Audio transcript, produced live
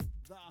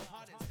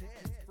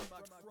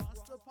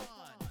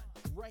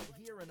right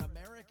here in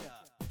America.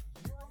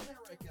 Your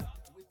America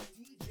with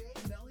DJ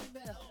Melly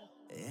Mel.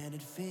 And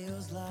it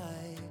feels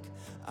like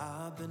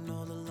I've been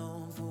all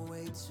alone for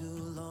way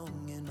too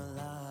long in my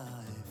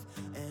life.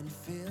 And it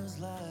feels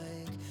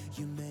like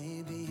you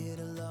may be here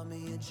to love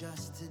me or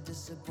just to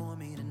disappoint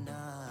me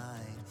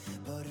tonight.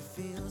 But it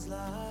feels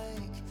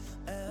like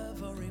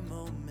every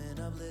moment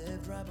I've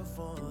lived right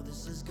before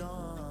this is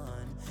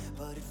gone.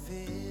 But it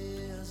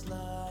feels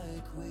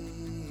like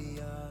we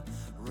are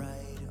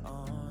right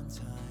on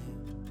time.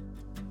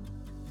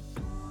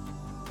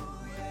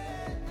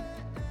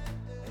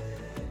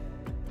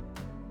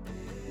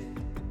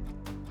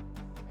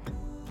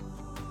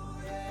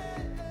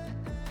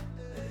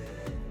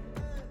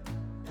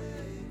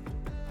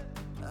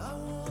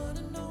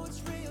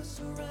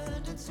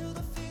 Surrender to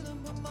the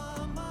feeling, but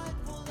my mind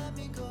won't let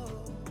me go.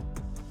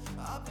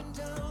 I've been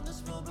down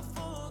this road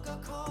before,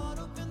 got caught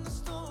up in the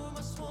storm.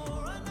 I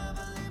swore I'd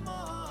never leave my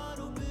heart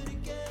open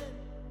again.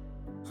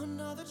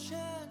 Another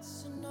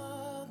chance,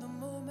 another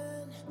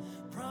moment.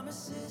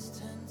 Promises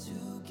tend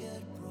to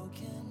get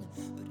broken,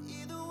 but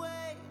either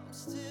way, I'm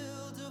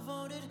still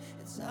devoted.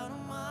 It's out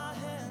of my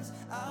hands,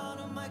 out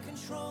of my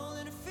control,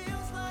 and it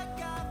feels like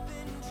I've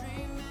been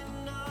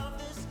dreaming of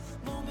this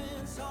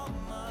moment all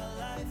my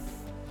life.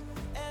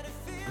 And it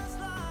feels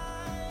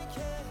like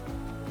it.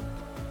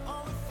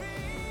 Oh, it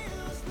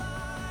feels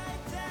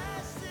like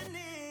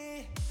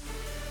destiny.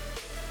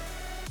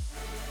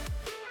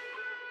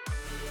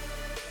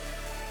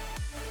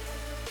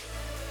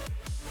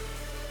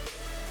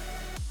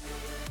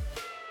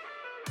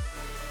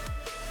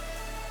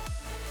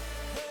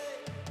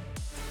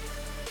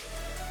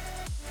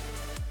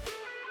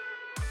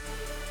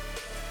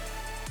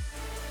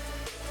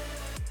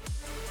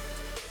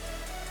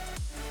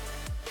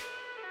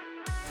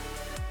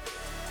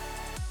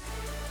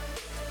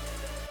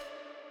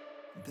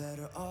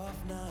 Better off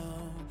now.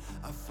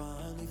 I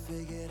finally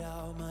figured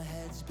out my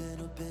head's been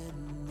up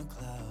in the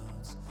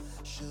clouds.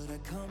 Should I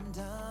come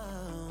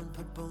down,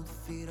 put both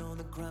feet on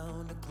the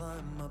ground to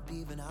climb up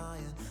even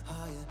higher,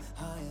 higher,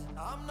 higher?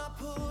 I'm not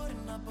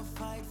putting up a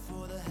fight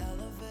for the hell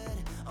of it.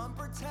 I'm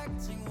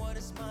protecting what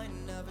is mine,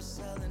 never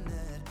selling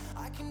it.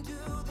 I can do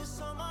this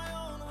on my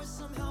own with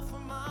some help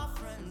from my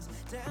friends.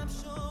 Damn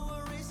sure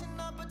we're raising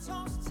up a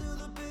toast to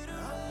the bitter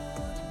end. I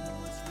wanna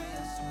know it's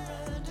real,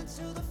 surrender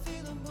to the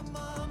feeling, but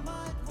my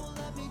mind won't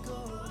let me go.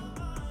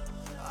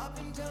 I've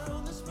been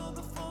down this road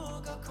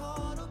before, got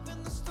caught up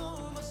in the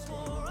storm. I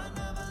swore I'd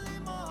never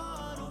leave my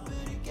heart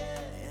open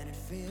again. And it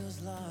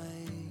feels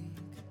like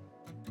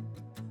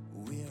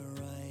we're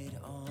right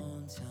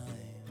on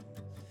time.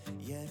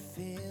 Yeah, it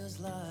feels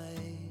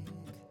like,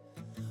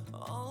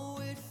 oh,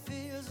 it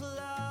feels like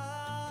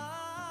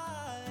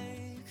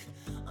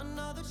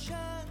another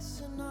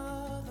chance,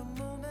 another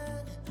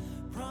moment.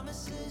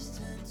 Promises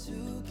tend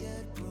to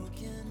get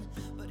broken,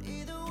 but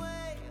either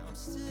way, I'm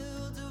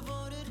still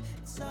devoted.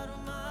 It's out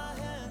of my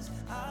hands,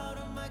 out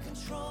of my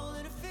control,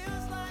 and it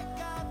feels like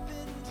I've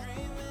been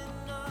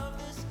dreaming of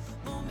this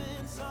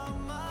moment all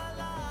my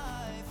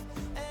life.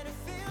 And it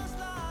feels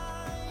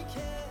like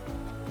it.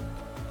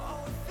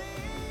 Oh, it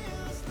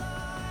feels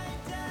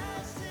like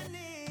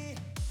destiny.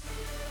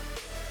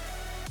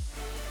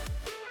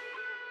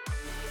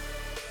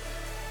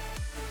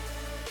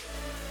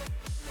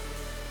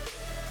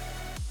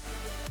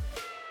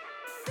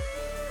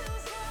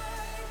 Feels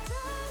like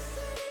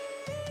destiny.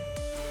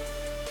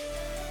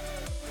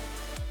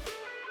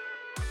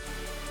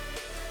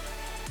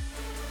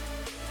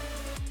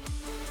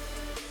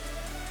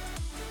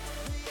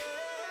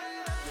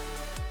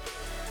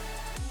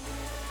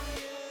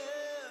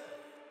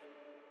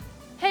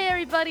 Hey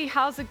everybody,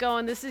 how's it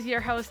going? This is your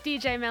host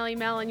DJ Melly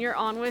Mel, and you're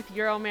on with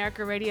Euro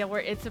America Radio,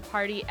 where it's a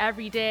party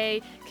every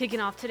day.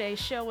 Kicking off today's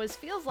show was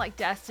Feels Like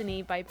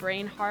Destiny by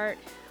Brainheart,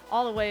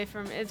 all the way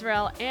from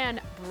Israel, and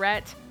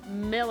Brett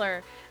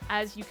Miller.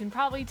 As you can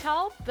probably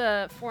tell,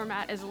 the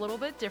format is a little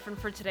bit different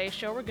for today's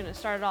show. We're going to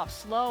start it off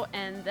slow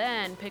and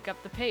then pick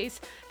up the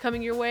pace.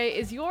 Coming your way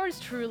is Yours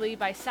Truly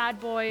by Sad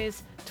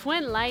Boys,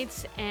 Twin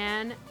Lights,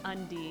 and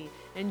Undie.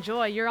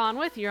 Enjoy. You're on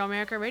with Euro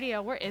America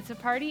Radio, where it's a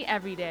party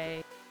every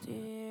day.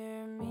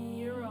 Dear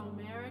me, Euro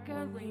America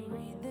when we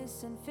read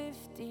this in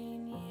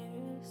 15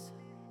 years,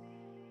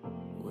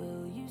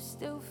 will you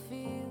still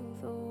feel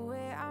the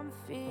way I'm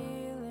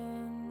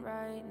feeling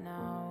right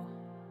now?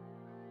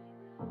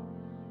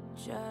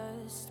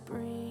 Just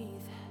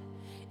breathe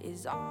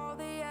is all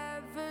they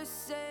ever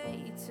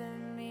say to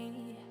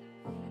me.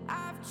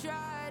 I've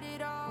tried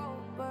it all,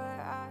 but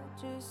I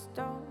just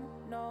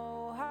don't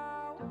know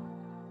how.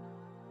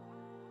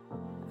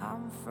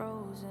 I'm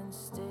frozen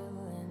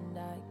still and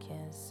I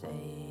can't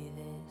say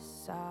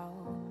this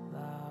out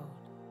loud.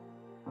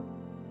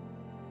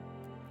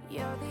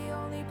 You're the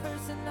only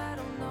person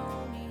that'll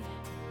know me,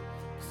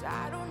 'cause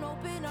I don't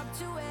open up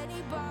to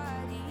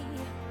anybody.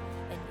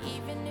 And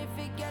even if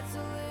it gets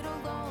a little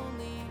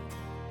lonely,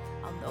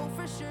 I'll know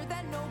for sure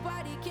that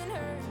nobody can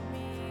hurt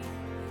me.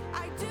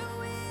 I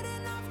do it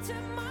enough to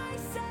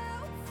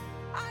myself.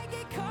 I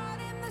get caught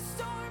in the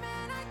storm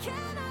and I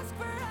can't ask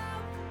for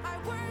help. My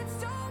words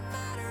don't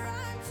matter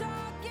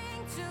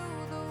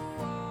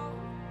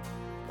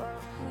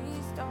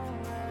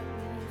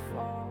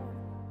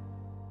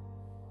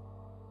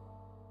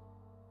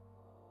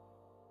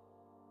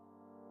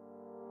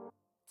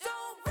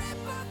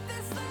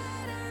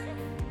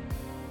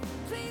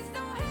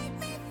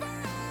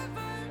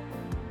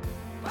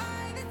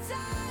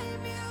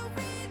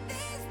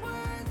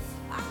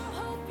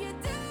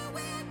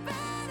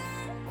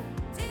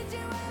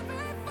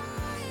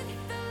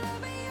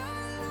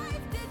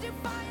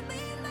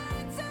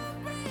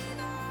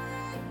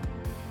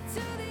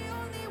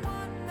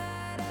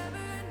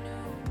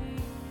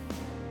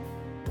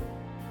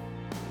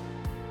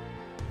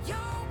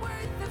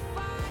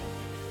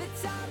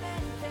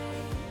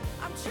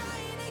I'm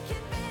trying to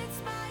convince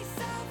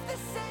myself the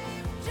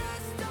same.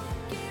 Just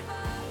don't give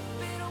up,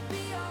 it'll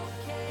be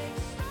okay.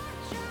 Stop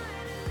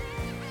trying to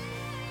leave me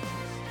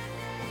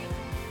yesterday.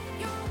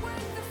 You're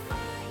worth the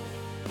fight,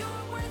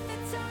 you're worth the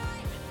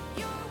time,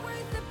 you're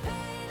worth the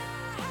pain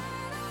I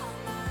had all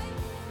night.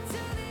 To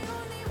the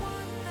only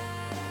one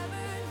that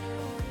ever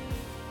knew me,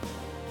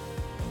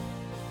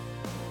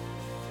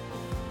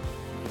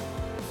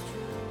 yours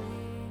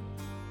truly.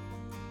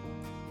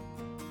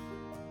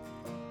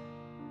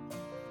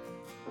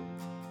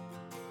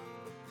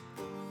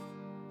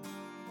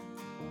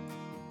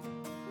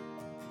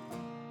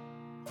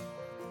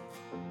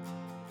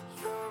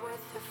 You're worth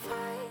the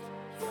fight,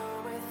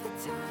 you're worth the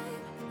time,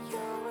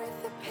 you're worth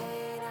the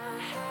pain I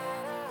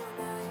had all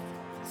night.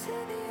 To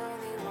the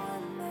only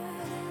one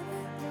that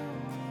ever knew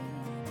me,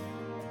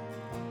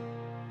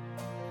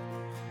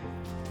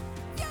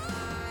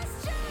 yours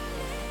truly.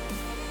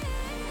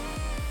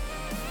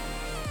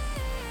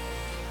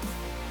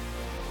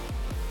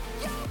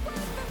 You're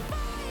worth the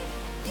fight,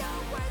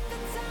 you're worth the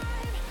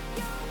time,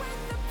 you're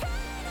worth the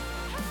pain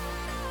I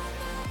had all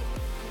night.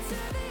 To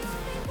the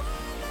only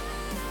one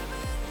that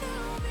ever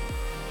knew me,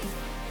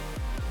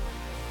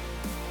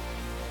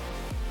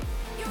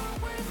 you're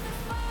worth the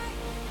fight,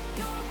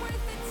 you're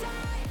worth the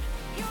time,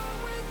 you're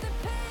worth the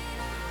pain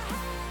I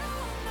had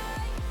all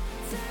night.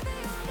 To the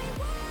only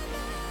one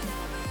that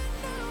ever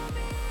knew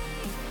me,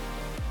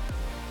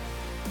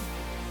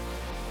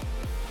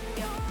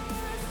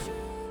 yours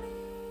truly.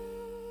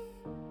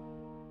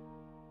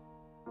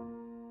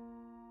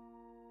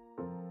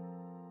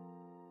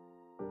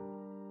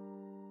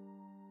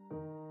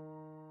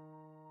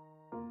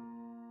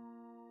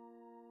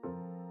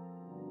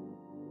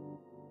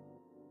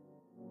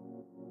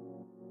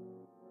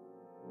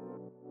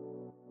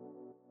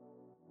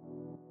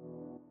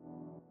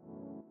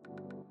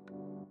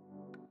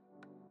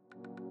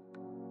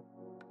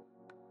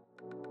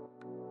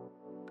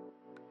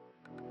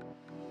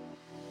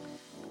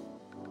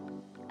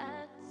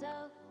 Acting so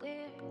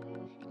weird,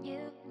 and you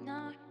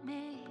ignore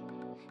me,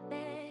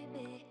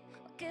 baby.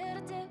 What could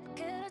I do? What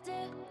could I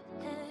do?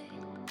 Hey,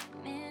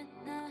 mean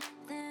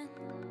nothing.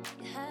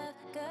 You have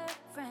a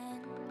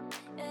girlfriend,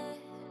 yeah.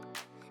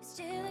 She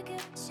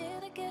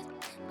look good,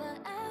 but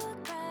I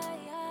would cry,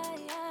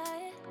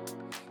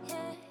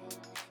 yeah.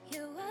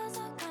 You were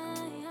so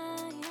kind,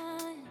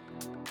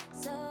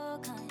 so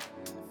kind.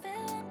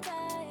 Feeling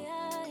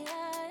tired,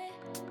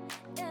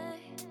 yeah.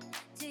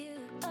 To you,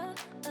 oh,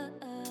 oh,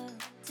 oh.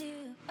 To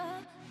you, oh,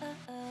 oh,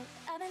 oh.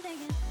 I've been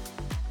thinking.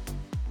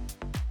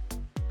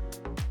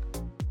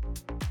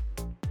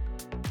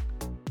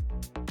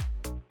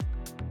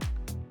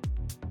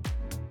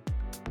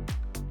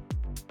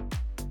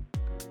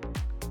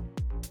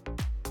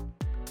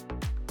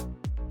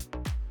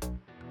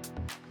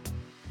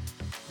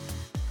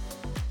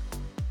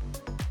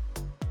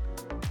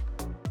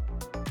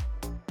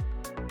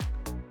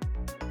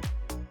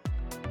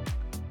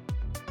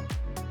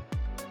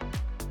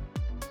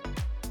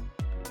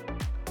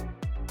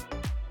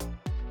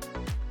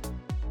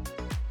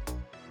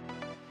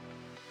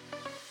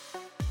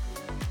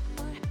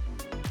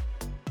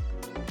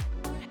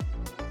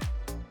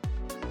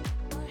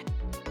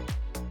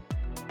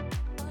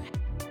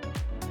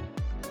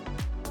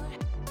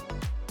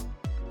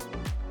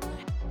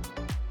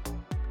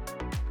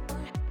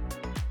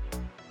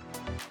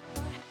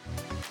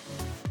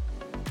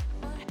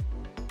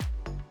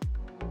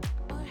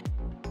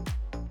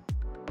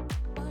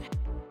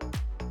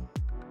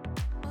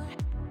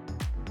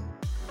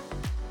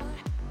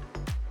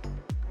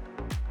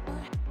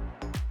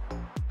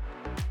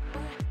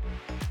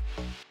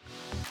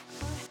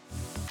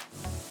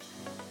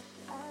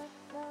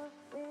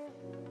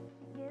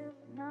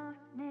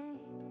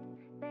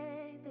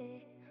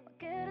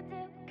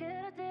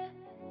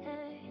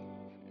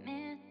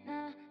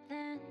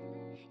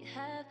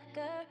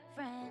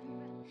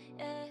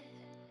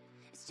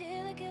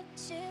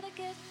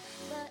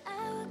 But I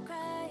would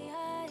cry,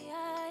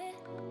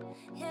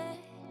 yeah.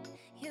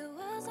 You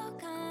were so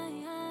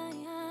kind,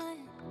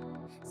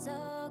 so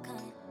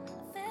kind.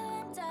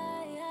 Feeling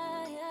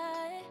tired,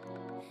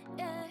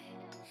 yeah.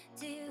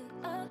 To you,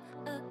 oh,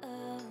 oh,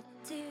 oh.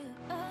 To you,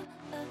 oh,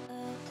 oh,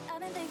 oh. I've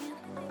been thinking.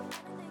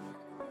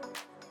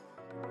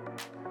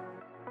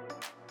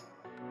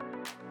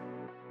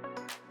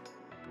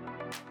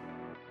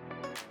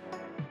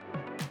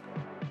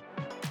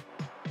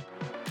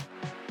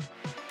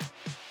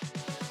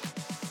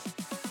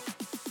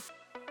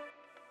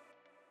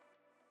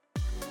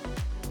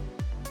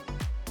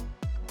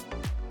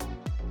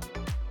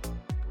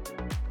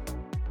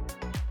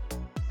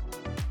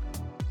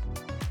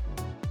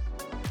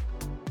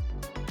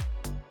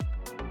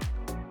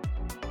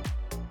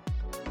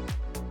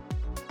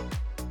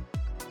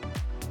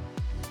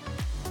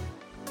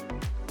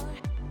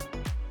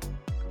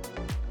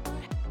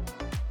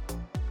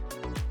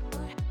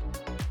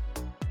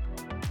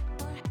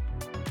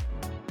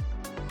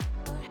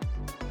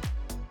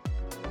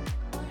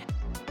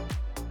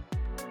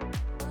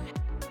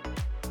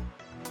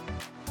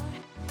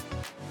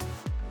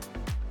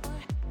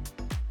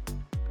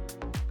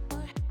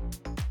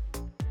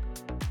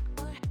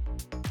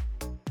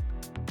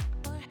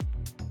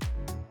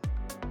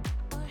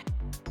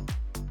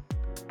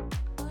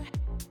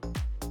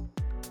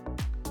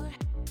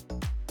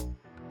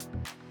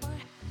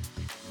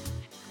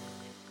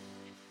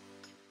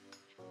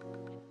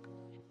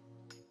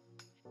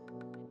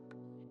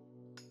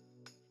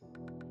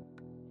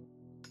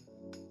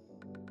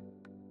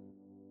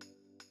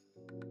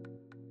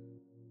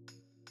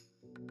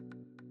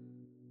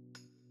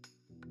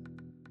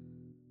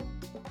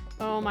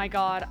 Oh my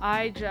god,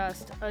 I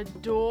just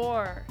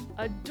adore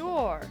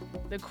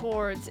the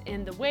chords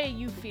in The Way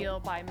You Feel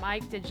by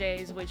Mike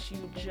DeJays, which you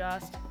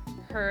just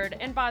heard.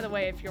 And by the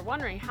way, if you're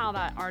wondering how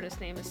that artist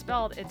name is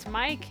spelled, it's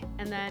Mike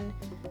and then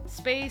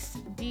space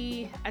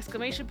D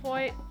exclamation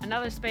point,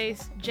 another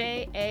space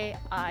JAIS.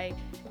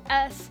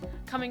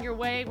 Coming your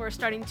way, we're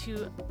starting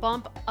to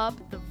bump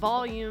up the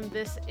volume.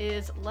 This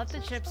is Let the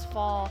Chips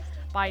Fall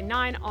by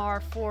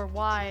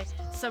 9R4Y,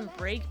 some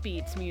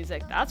breakbeats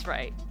music. That's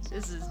right,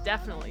 this is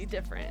definitely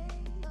different.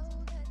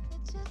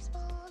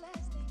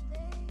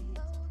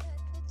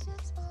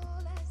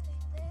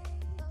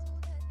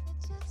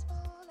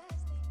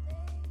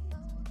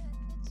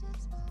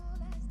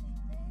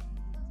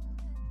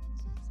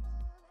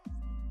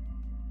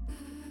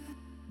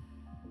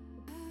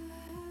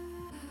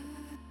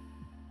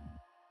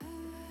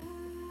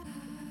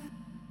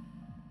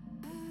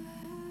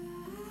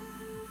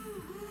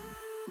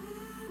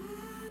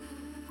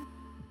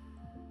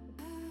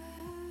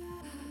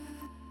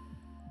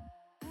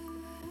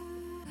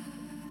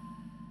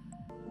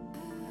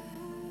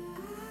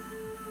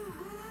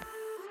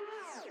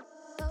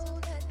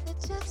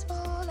 Chips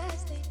fall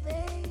as they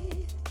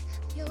lay.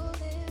 You'll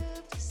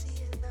live to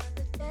see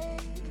another day.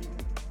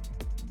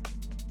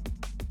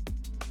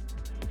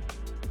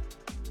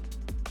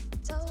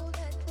 Don't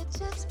let the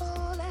chips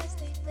fall as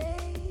they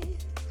lay.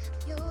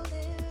 You'll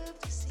live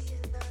to see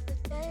another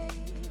day.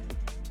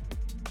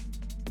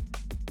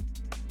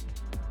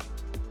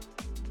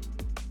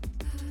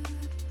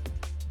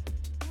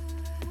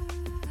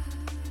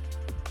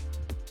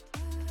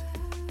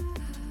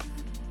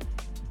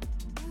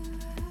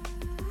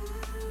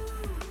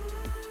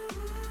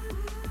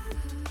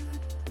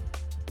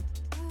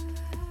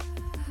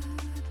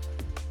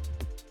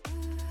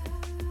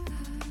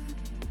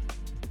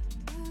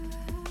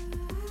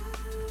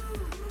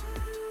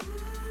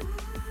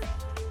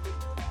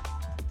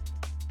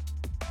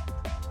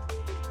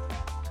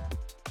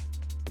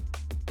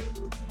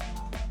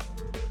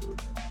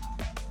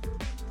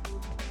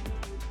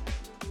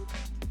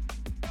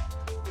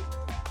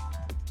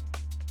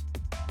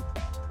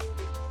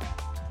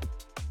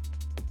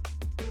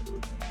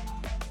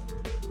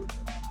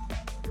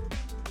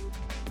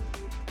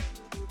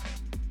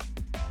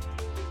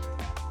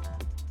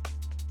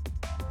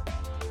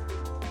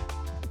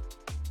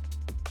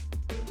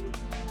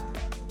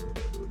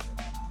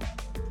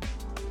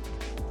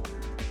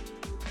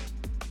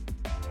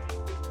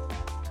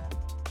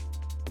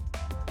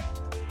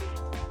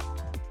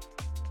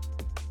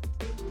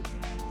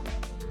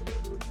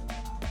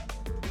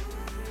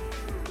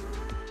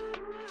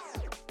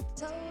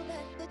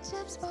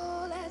 Chips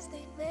fall as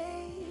they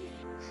lay.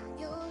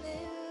 You'll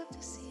live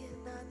to see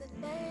another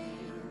day.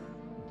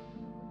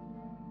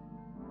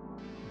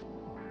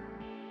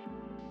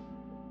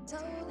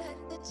 Don't let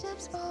the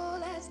chips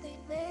fall as they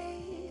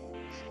lay.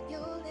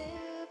 You'll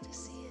live to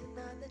see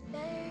another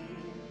day.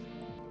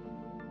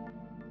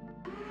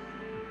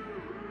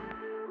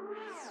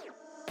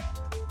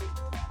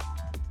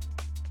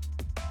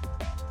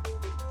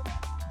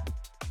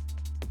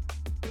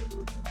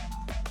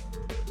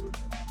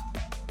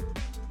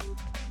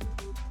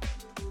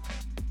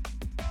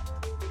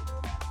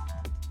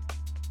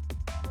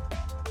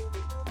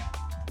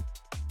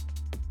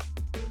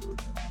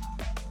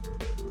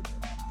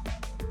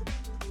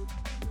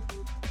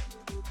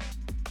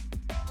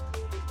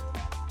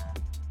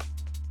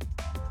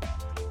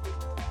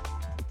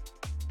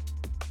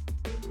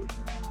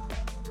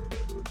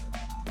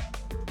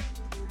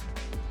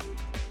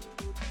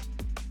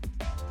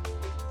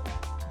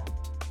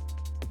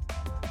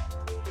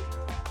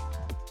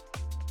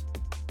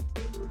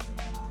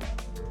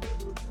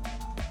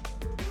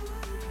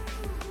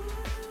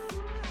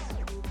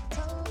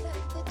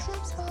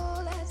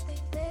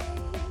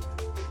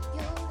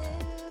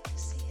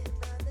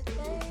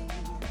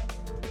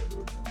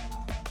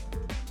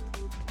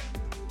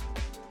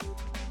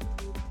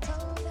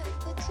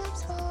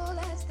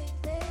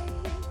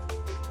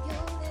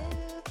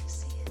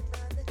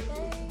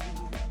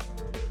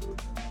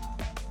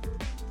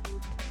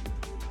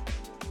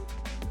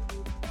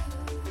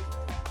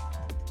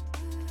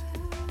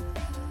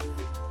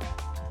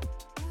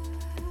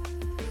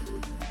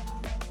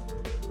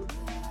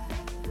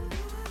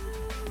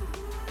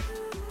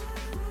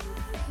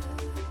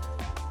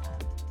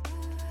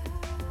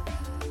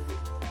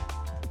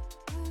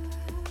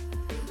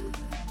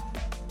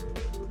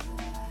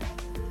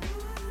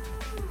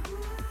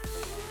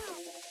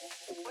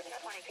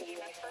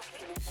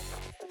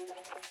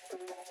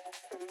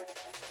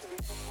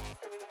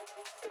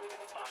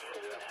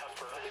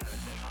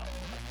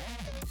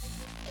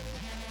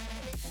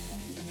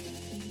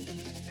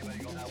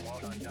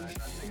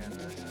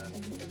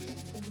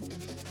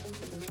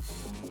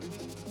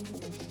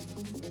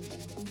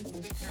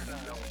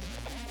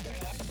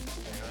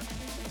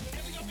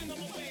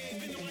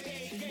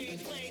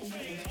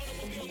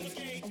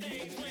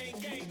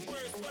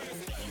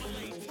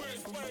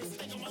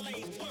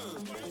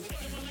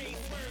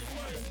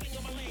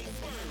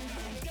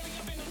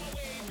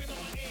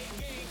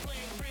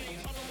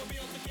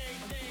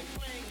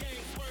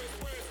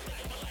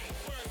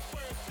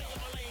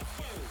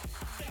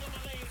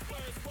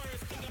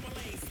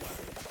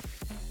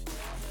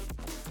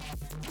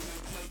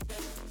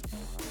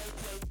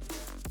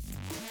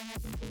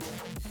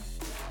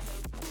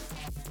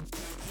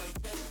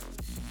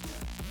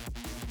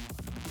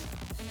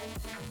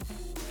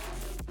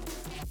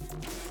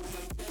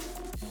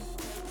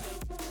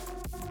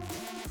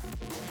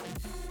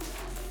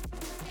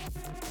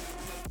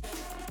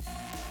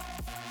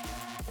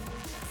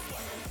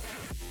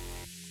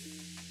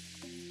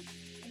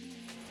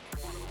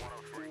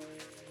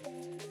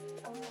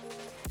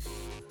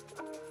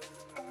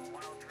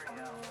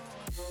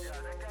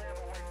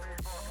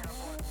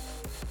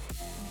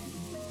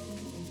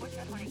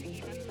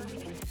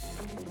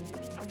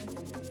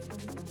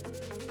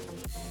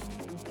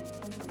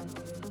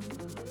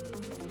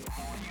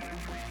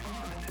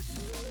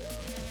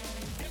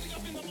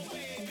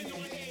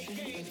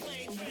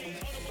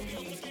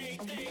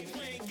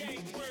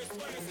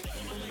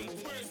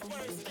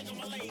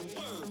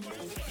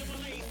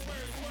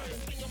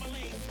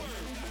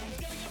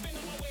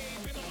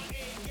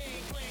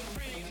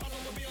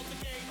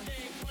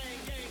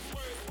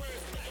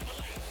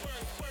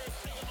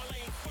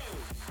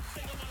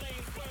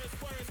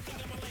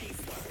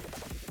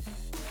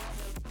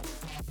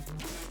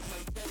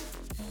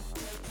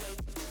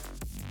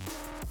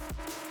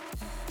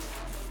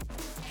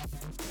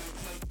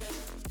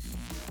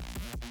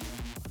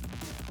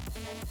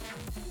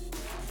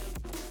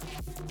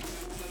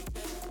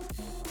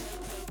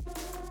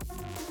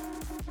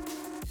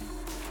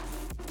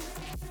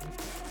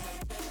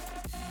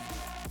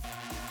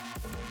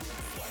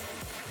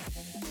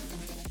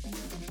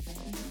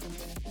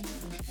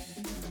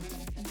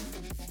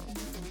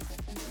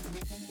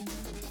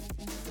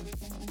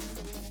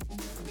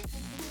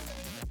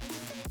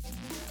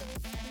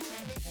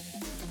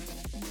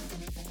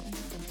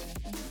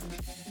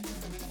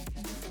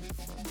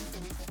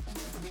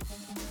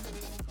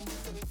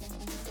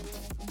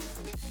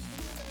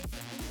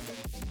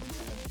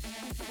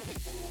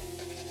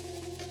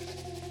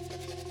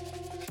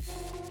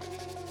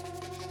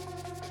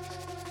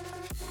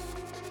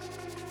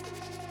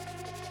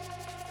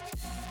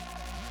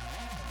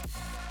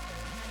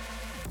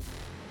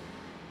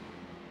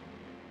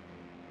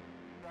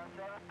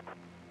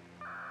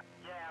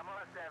 Yeah, I'm on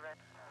 7.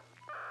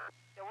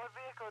 Yeah, what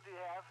vehicle do you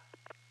have?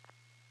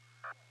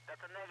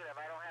 That's a negative.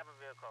 I don't have a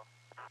vehicle.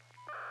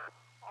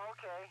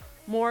 Okay.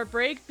 More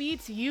break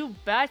beats, you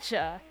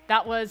betcha.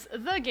 That was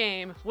The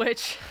Game,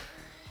 which,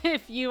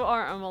 if you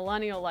are a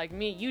millennial like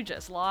me, you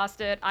just lost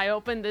it. I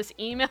opened this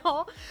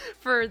email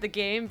for The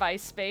Game by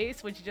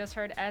Space, which you just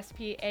heard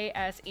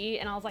S-P-A-S-E,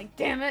 and I was like,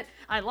 damn it,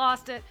 I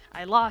lost it.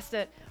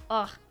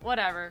 Ugh,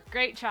 whatever.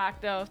 Great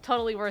track though,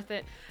 totally worth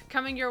it.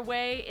 Coming your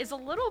way is a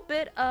little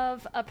bit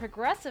of a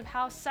progressive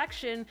house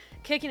section,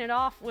 kicking it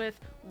off with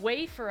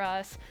Way For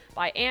Us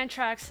by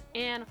Anthrax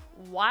and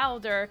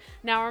Wilder.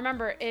 Now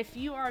remember, if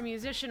you are a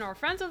musician or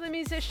friends with a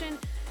musician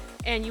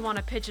and you want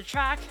to pitch a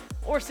track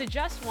or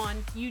suggest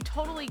one, you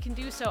totally can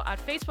do so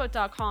at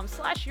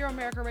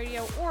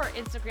facebook.com/EuroAmericaRadio or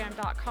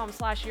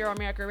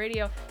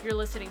instagram.com/EuroAmericaRadio. You're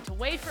listening to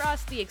Way For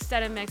Us, the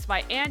extended mix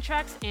by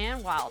Anthrax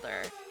and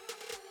Wilder.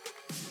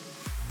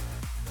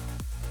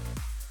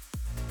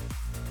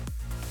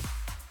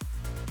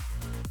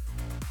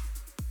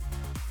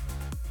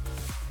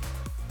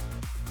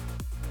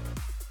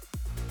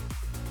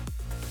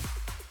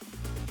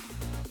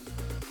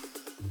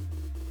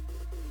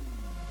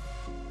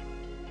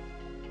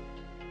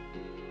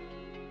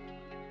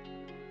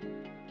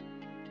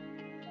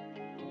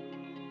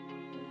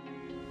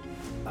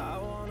 I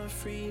wanna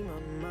free my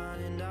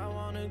mind, I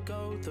wanna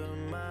go the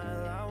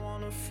mile, I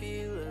wanna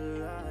feel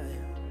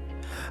alive.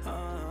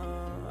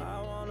 I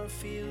wanna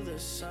feel the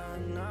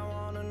sun, I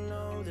wanna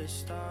know the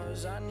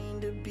stars, I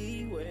need to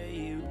be where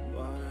you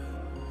are.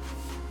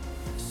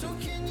 So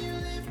can you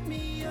lift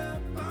me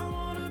up? I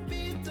wanna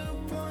be the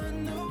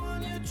one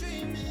you're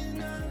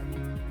dreaming of.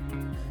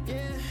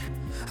 Yeah,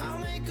 I'll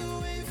make a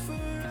way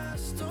for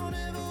us, don't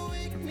ever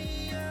wake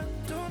me up,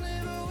 don't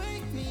ever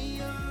wake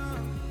me up.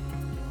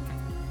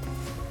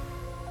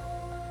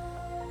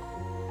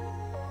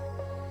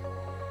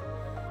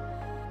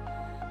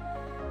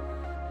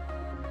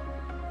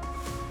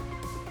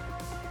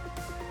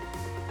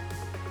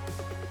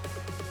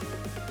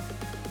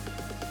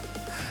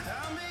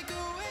 I'll make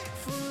a way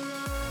for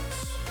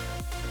us.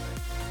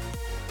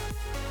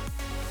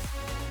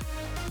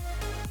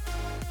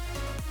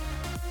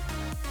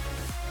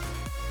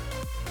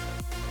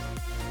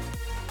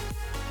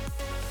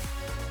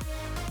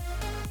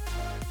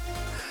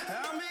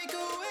 I'll make a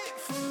way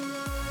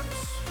for us.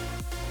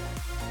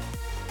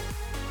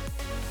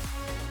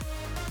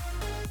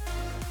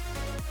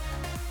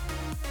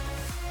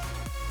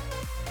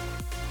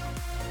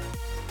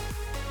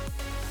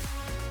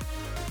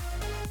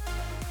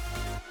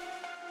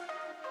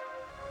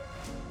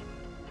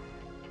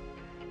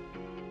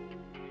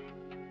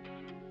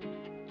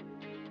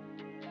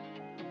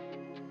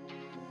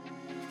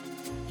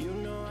 You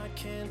know I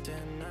can't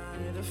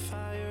deny the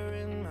fire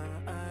in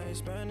my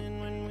eyes burning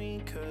when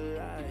we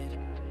collide.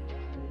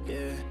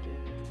 Yeah,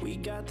 we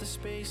got the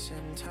space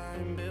and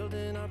time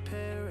building our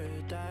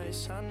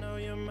paradise. I know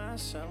you're my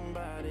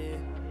somebody.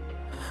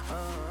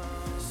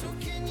 So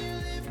can you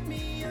lift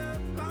me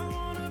up? I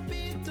wanna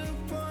be the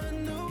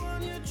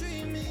one you're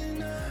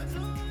dreaming of.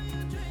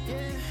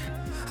 Yeah,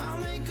 I'll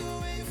make a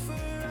way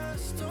for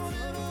us. Don't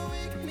ever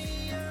wake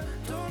me up.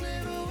 Don't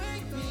ever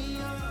wake me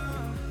up.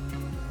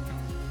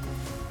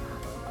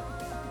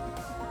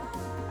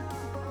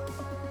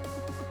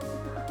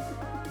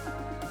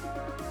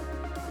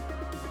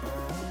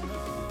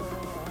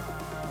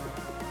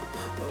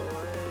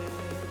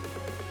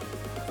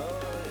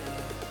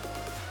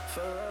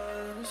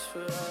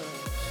 For us.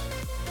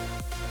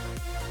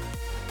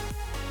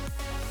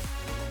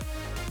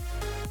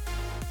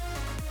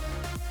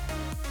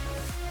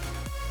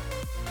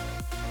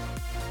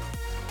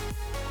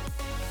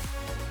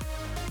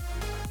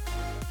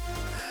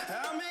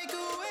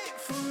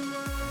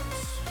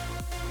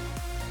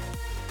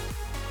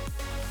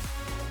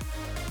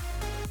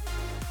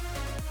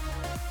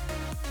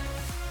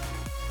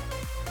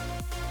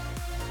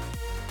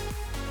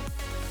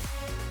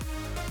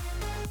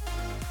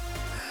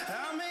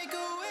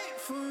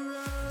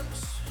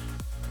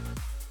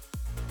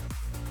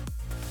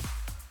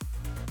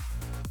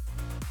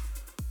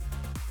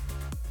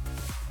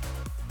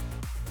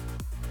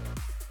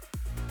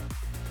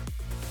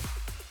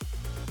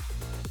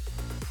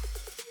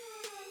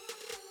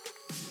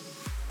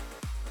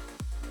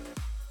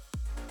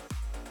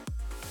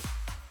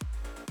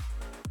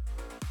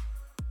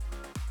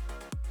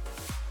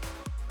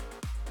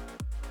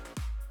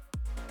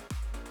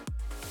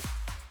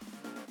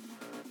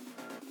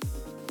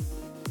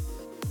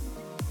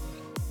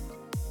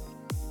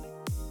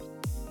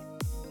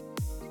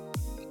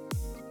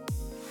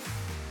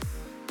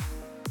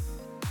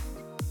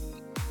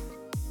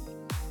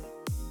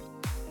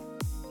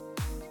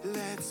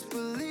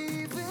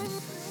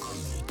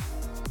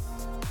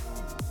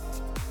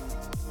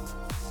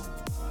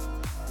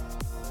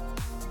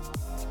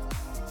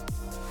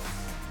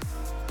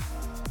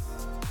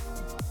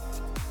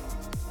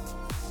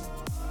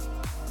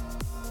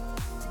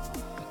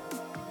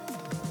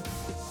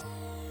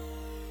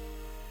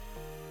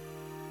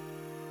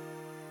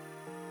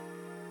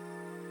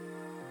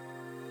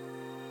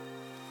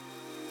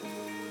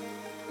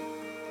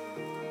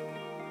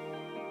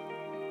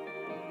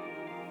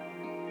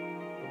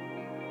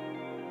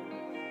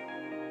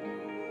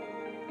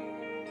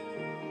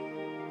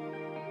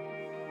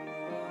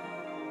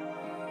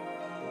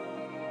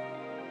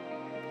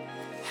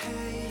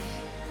 Hey,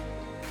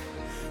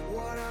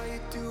 what are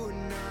you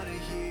doing out of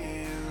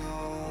here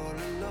all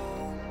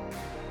alone?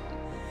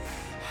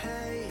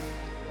 Hey,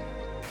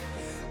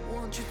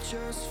 won't you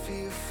just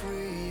feel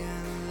free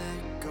and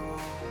let go?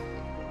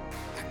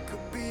 I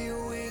could be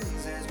your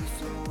wings as we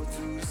float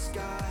through the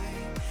sky.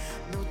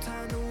 No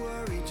time to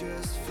worry,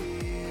 just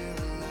feel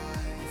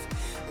alive.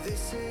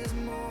 This is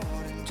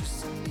more than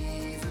just an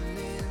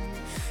evening.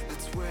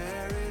 That's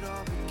where it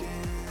all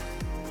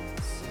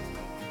begins.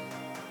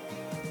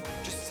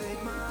 Just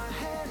take my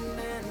hand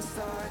and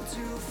start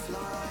to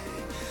fly.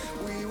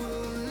 We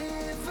will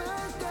live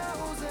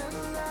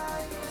 1,000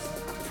 lives.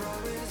 I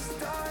promise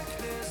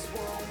darkness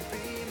won't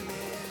be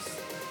missed.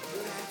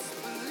 Let's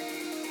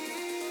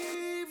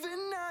believe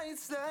in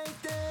nights like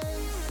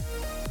this.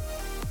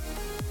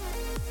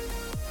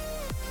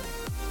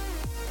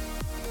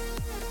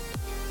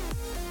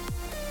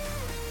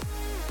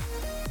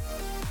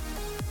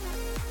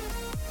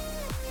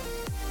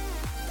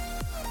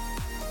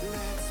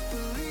 Let's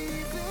believe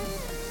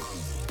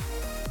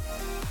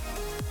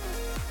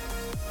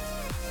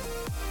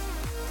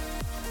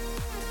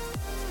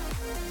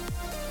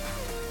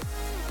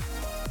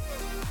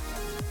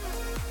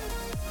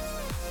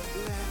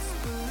Let's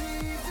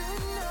believe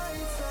in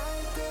nights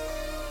like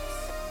this.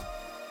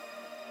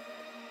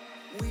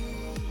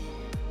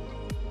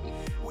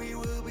 We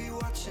will be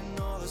watching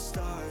all the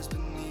stars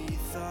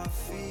beneath our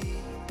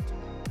feet.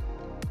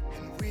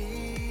 And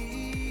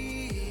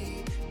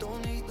we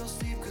don't need no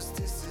sleep, 'cause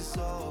this is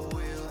all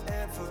we'll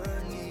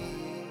ever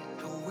need.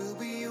 And we'll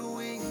be your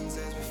wings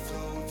as we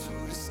float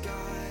through the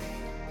sky.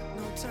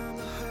 No time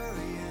to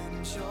hurry and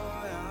enjoy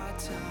our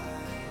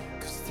time,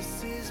 'cause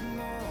this is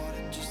more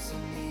than just an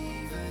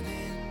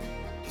evening.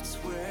 It's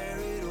where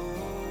it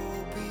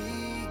all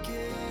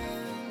begins.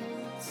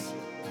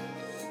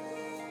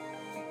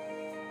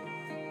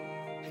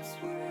 It's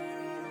where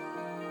it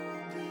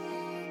all begins.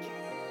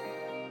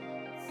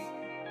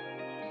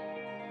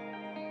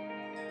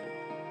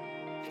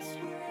 It's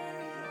where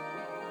it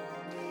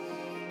all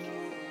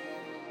begins.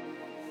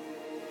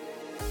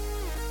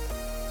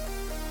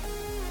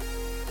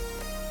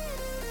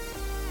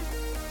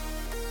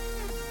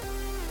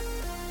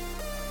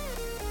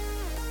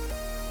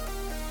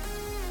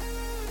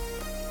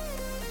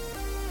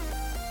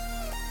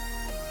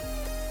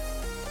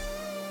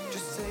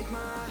 Just take my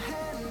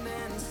hand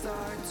and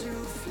start to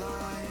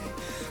fly.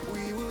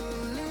 We will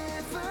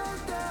live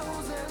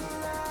 1,000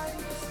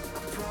 lives. I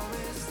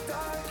promise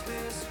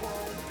darkness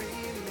won't be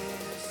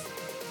missed.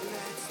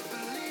 Let's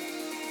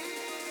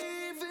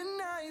believe in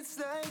nights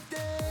like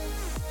this.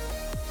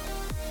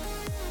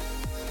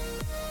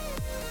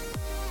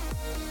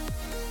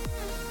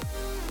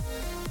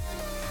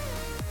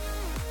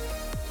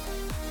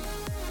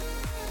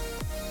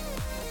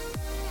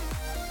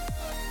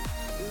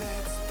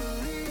 Let's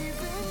believe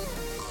in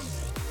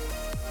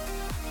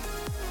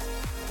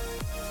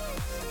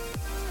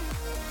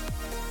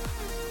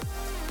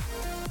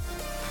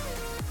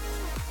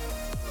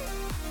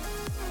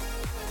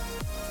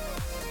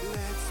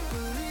Let's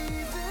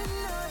believe in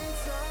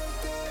nights like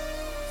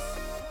this.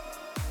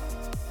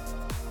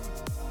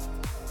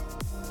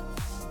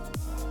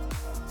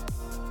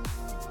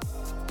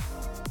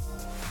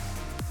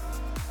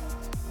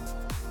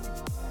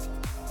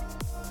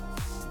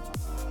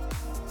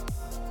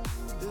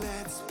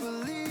 Let's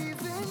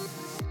believe in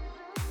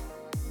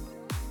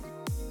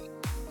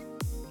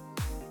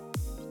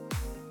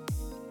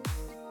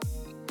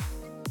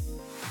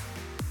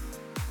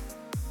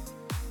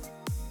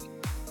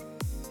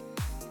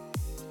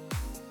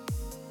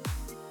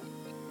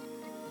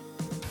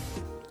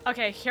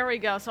Okay, here we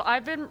go. So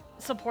I've been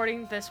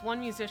supporting this one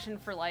musician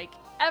for like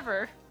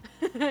ever,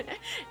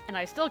 and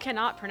I still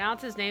cannot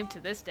pronounce his name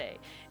to this day.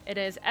 It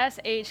is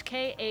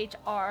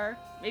SHKHR.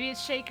 Maybe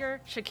it's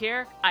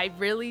Shakir. I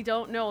really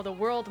don't know. The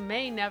world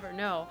may never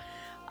know.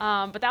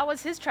 But that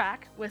was his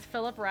track with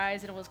Philip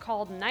Rise, and it was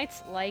called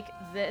Nights Like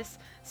This.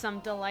 Some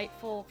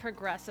delightful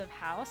progressive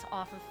house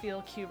off of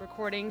Field Q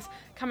Recordings.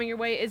 Coming your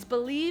way is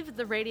Believe,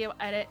 the radio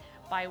edit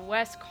by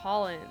Wes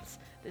Collins.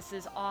 This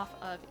is off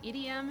of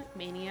EDM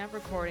Mania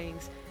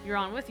Recordings. You're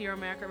on with Your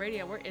America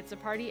Radio, where it's a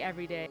party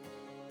every day.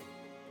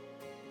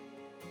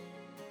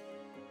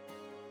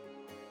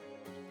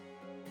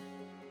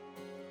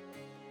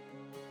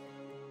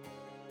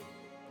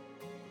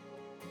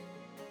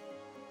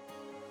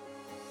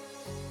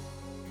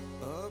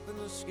 Up in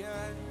the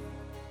sky,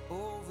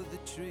 over the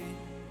trees,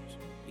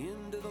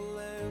 into the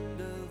land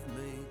of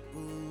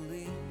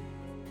make-believe.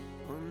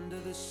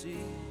 Under the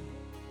sea,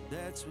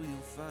 that's where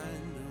you'll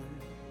find them.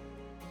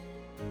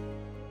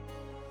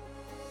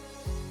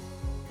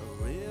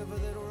 A river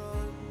that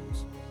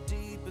runs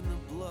deep in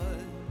the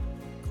blood,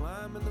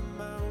 climbing the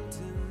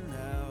mountain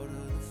out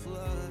of the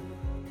flood.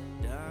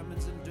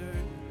 Diamonds and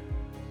dirt,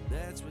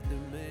 that's what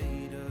they're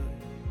made of.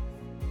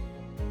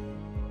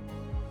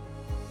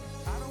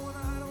 I don't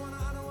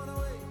wanna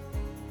wait.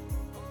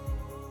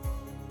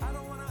 I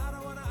don't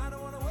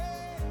wanna wait.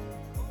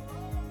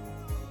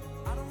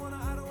 I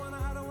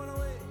don't wanna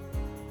wait.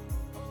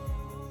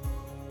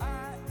 I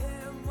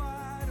am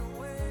wide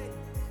awake.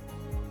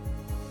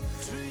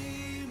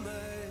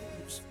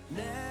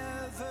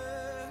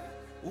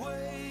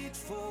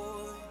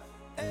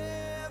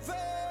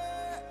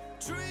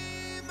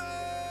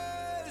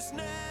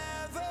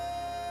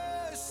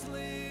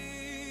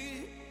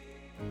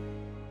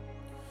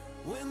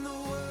 When the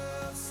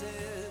world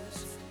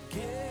says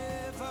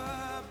give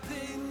up,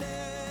 they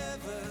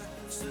never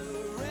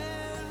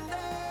surrender,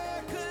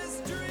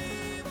 'cause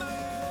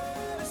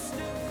dreamers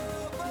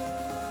still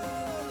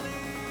believe.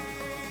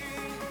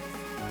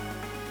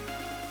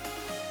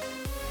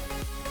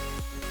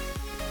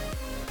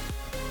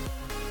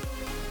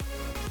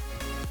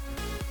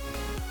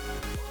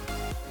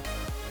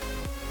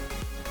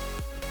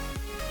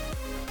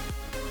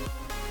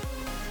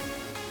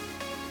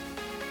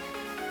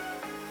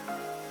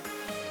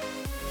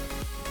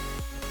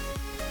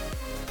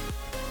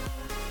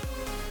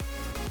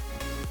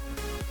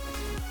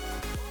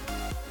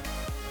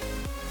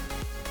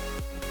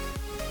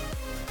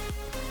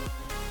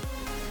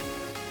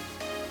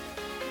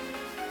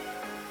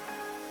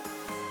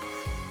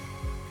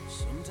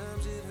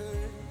 Sometimes it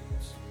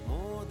hurts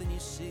more than you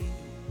see.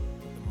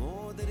 The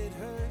more that it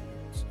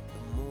hurts,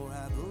 the more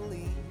I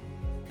believe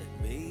that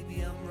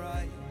maybe I'm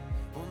right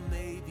or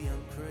maybe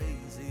I'm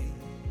crazy.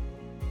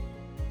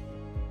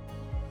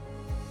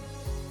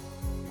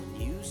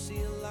 When you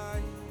see a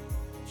light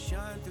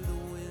shine through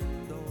the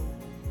window,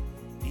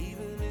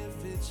 even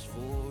if it's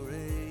 4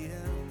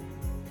 a.m.,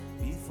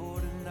 before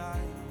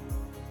tonight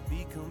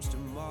becomes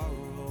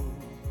tomorrow,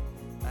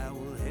 I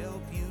will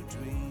help you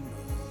dream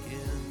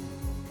again.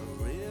 A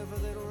river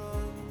that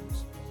runs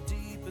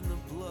deep in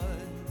the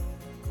blood,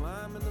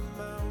 climbing the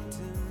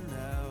mountain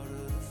out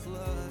of the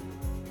flood.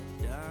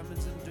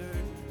 Diamonds and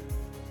dirt,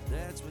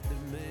 that's what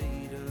they're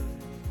made of.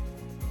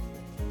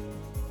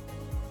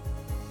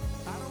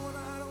 I don't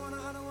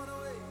wanna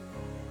wait.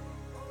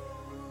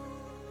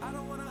 I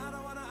don't wanna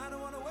wait.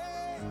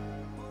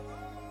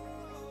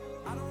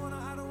 I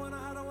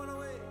don't wanna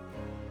wait.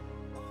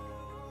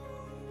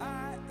 I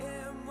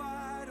am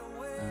wide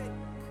awake.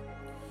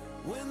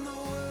 When the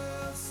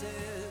world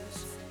says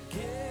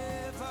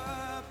give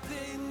up,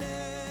 they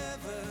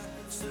never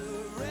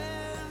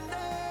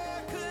surrender,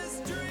 'cause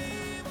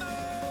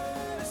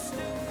dreamers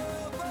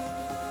still believe.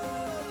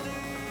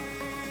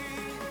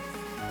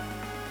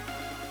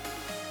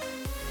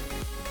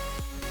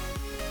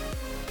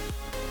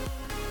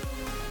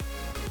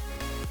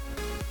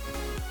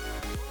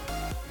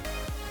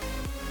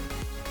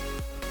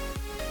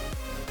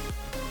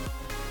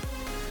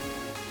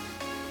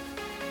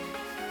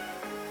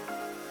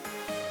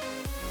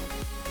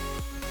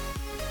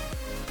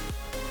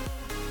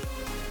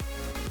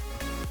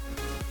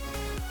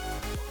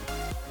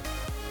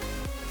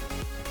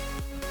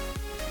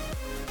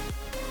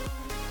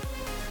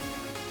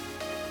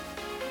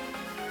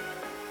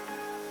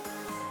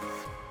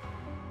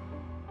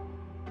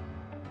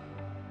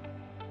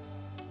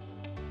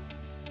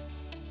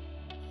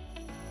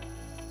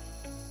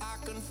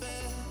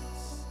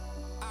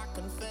 I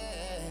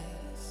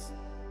confess,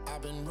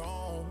 I've been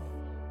wrong,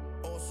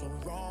 oh so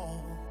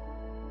wrong.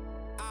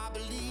 I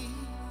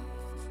believe,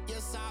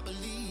 yes I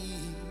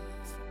believe,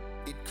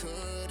 it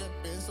could have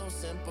been so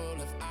simple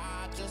if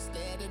I just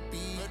let it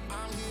be. But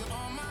I'm here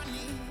on my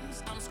knees,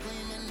 I'm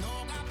screaming,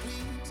 oh God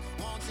please,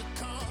 won't you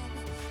come,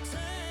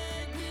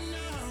 take me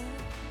now.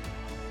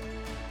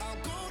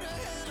 I'll go to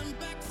hell and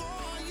back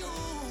for you,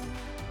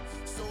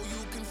 so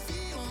you can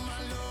feel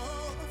my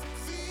love,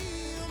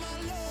 feel my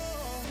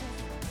love.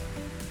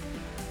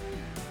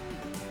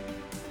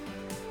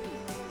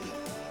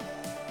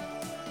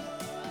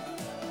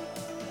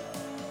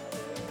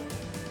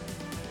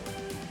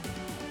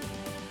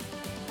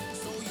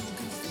 So you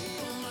can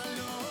feel my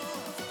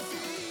love,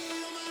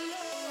 feel my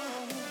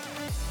love.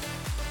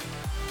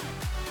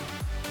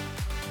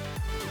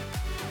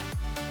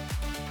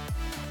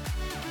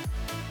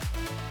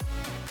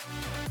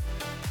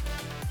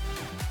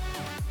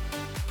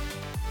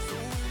 So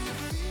will you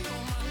feel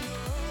my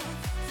love,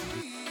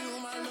 feel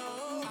my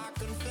love?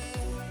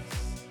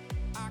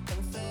 I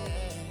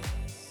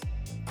confess,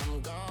 I'm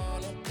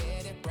gonna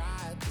get it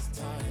right this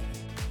time.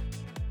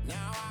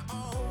 Now I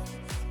own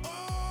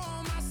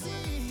all my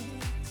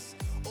sins.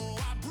 Oh,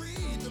 I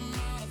breathe them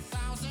out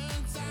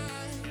 1,000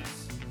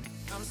 times.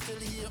 I'm still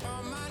here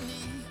on my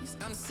knees.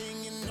 I'm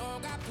singing, oh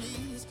God,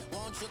 please,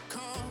 won't you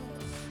come?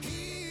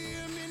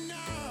 Hear me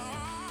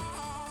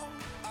now.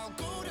 I'll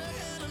go to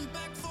hell and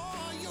back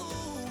for you,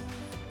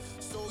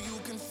 so you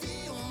can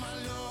feel my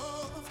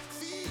love,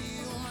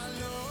 feel my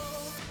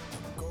love.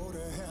 I'll go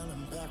to hell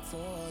and back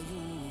for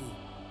you,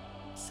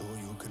 so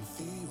you can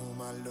feel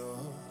my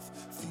love,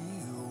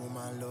 feel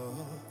my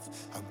love.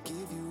 I'll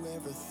give you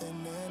everything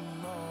and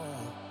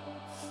more,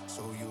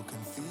 so you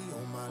can feel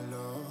my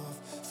love,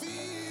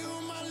 feel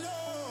my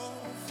love.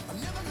 I'm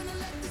never gonna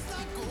let this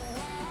light go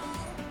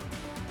out.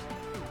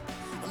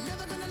 I'm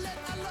never gonna let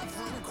our love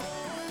run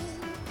cold.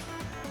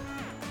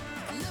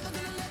 I'm never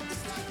gonna let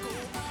this light go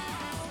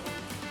out.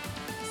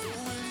 So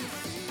will you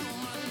feel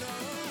my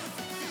love,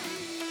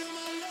 feel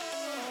my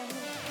love?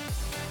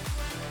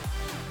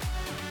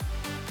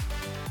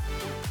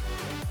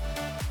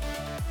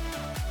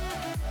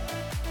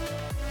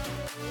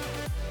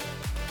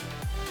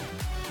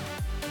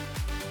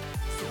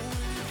 So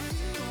will you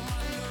feel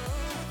my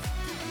love,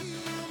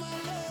 feel my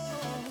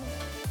love?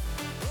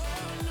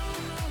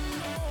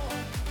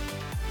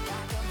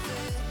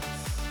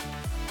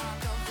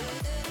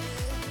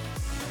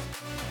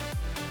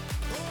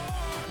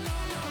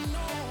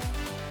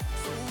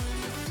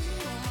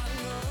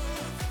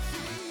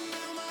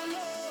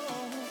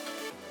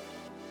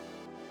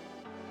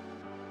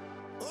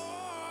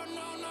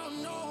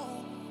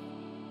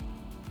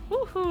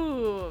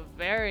 Woohoo!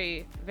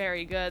 Very,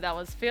 very good. That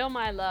was Feel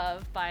My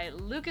Love by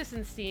Lucas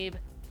and Steve,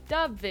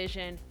 Dub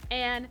Vision,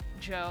 and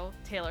Joe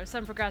Taylor.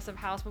 Some progressive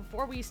house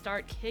before we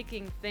start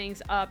kicking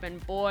things up,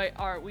 and boy,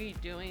 are we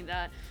doing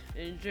that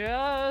in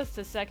just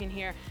a second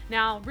here.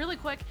 Now, really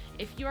quick,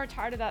 if you are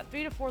tired of that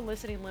 3 to 4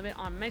 listening limit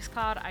on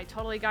Mixcloud, I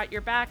totally got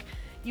your back.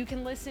 You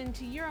can listen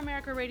to Your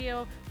America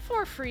Radio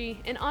for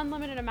free an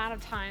unlimited amount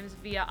of times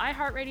via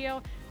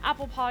iHeartRadio,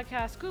 Apple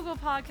Podcasts, Google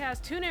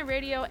Podcasts, TuneIn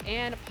Radio,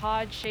 and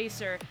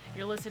Podchaser.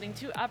 You're listening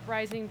to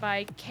Uprising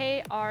by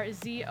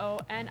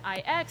KRZONIX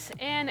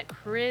and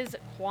Chris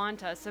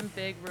Quanta. Some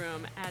big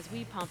room as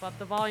we pump up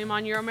the volume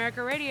on Your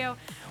America Radio,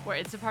 where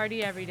it's a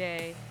party every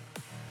day.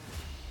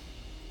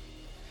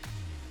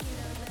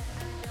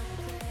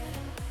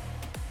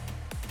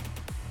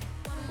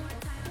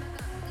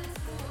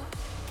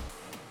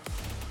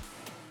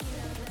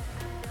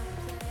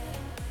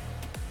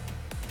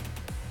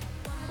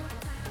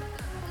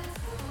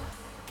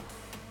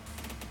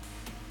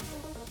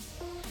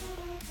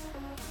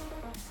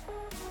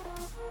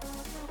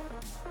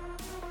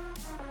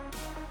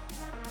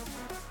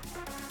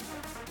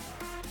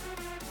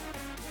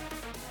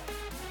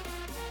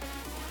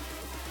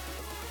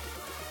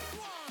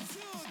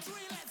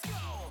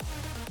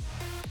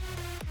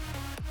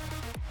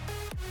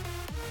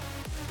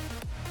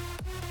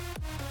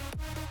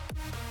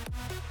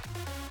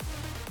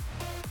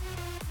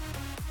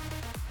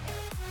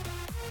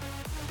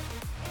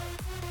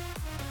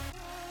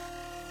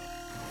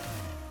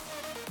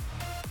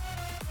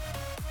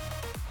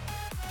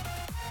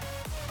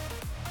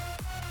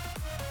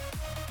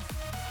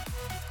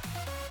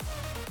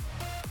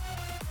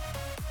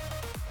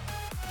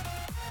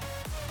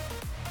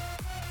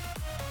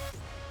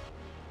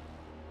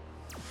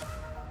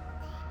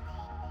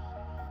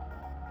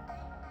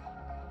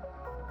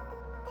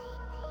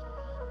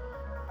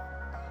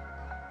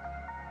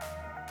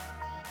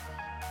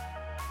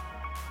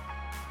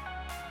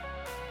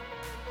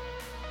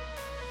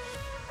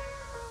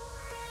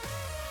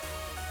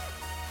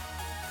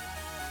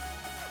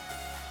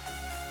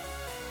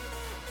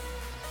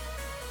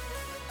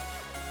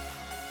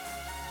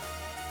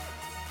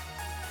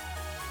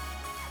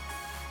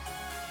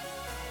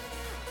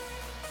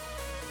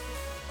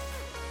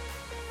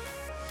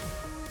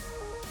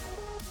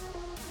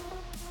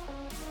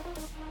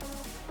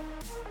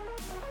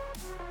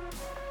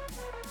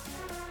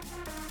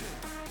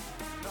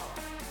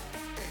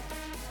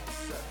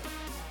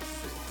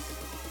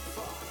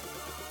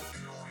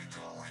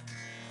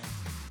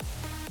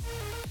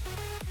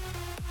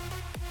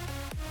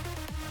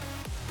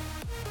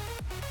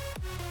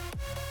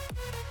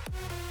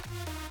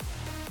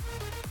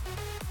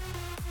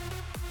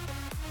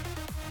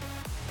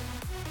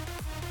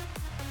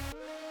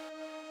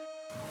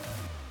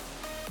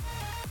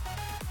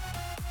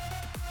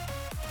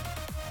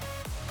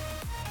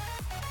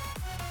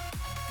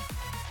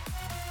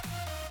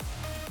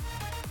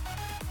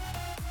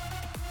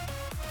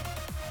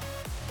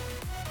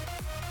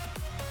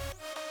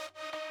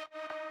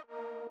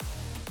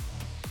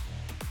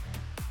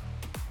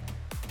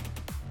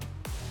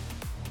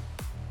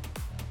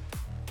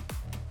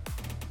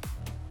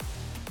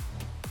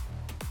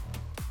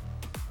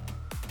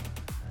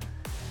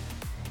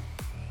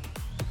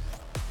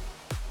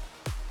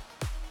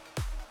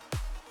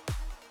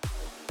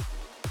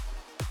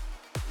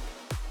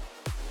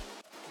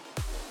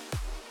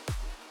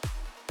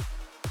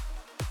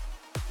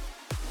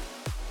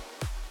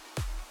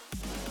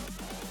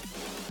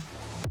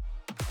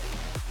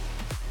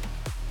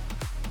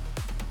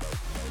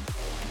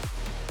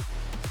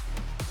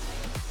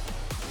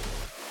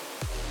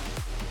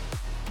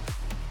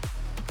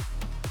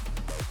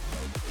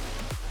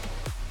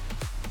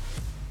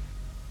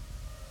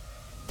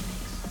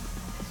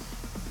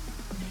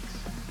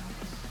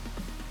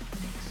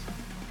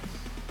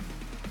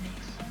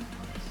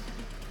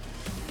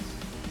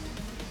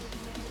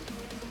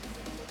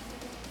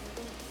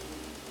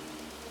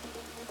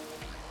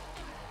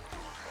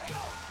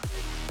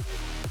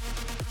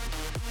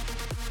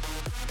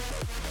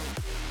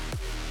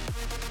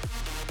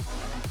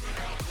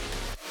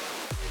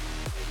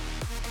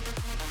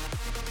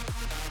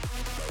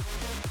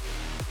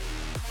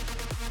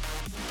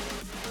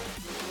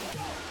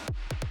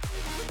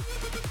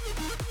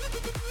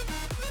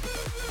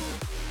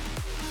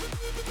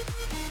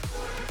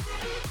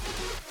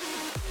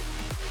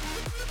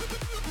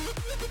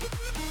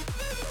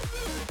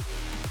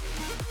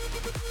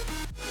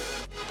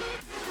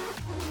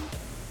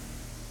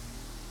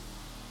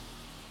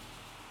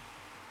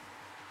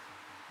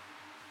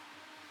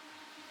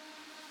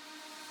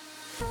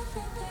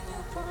 Everything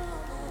you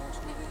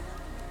promised me,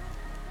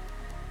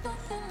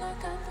 nothing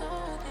like I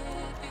thought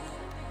it'd be.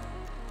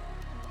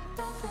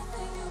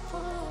 Everything you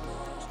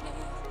promised me,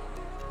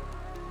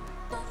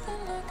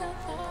 nothing like I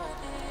thought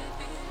it'd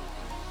be.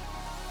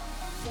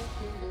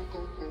 Nothing like I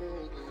thought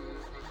it'd be.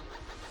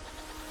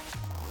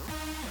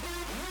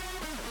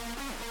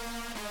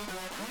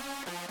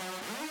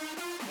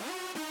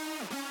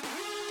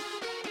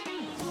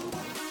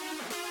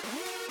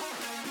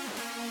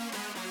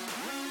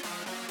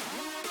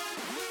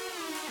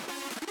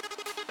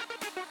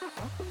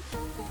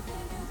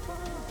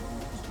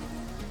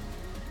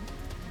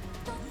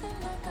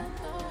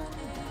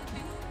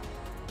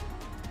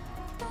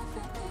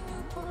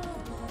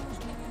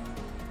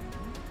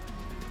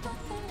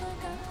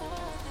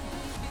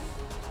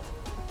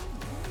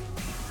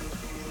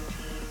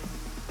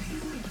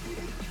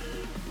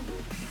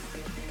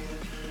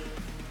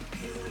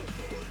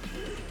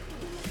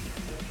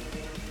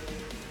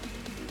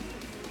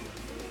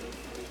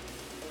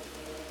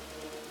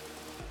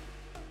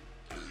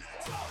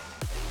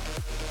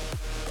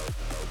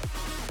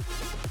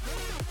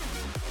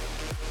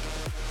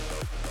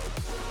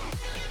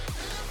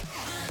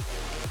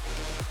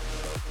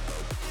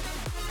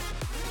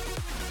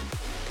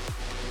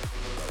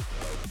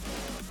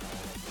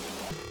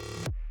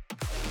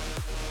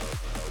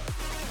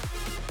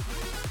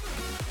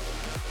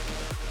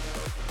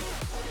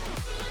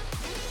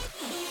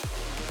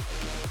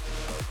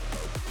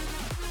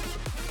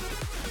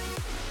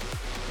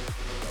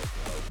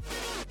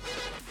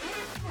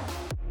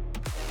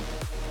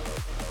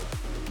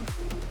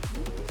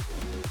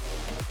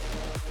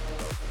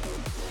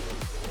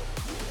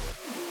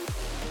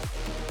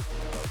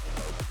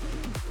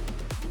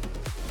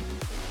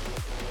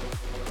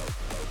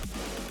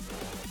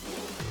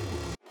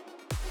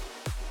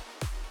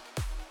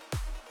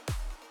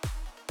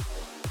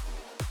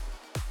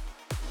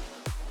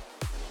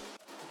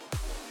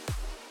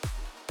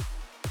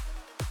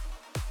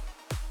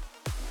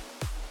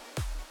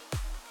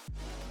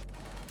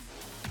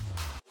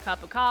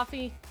 Cup of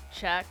coffee?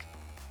 Check.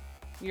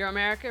 Your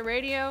America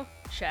Radio?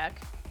 Check.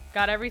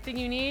 Got everything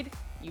you need?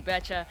 You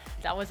betcha.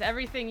 That was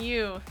Everything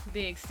You,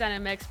 the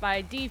extended mix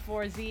by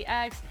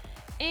D4ZX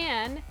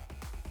and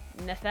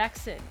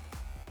Nathexon.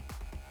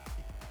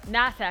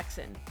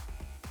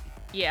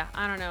 Yeah,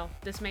 I don't know.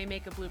 This may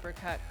make a blooper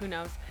cut. Who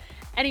knows?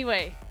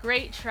 Anyway,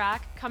 great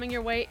track. Coming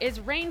your way is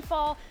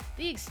Rainfall,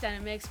 the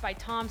extended mix by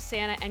Tom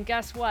Santa. And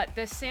guess what?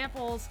 This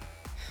samples,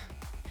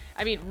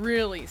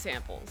 really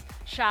samples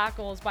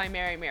Shackles by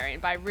Mary Mary.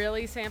 And by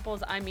really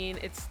samples, I mean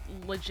it's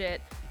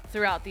legit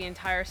throughout the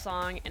entire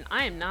song. And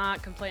I am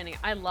not complaining.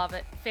 I love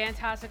it.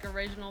 Fantastic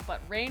original,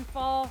 but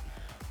Rainfall,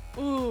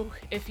 ooh,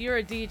 if you're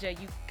a DJ,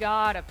 you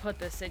gotta put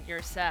this in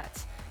your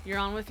sets. You're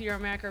on with Your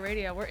America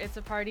Radio, where it's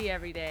a party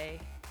every day.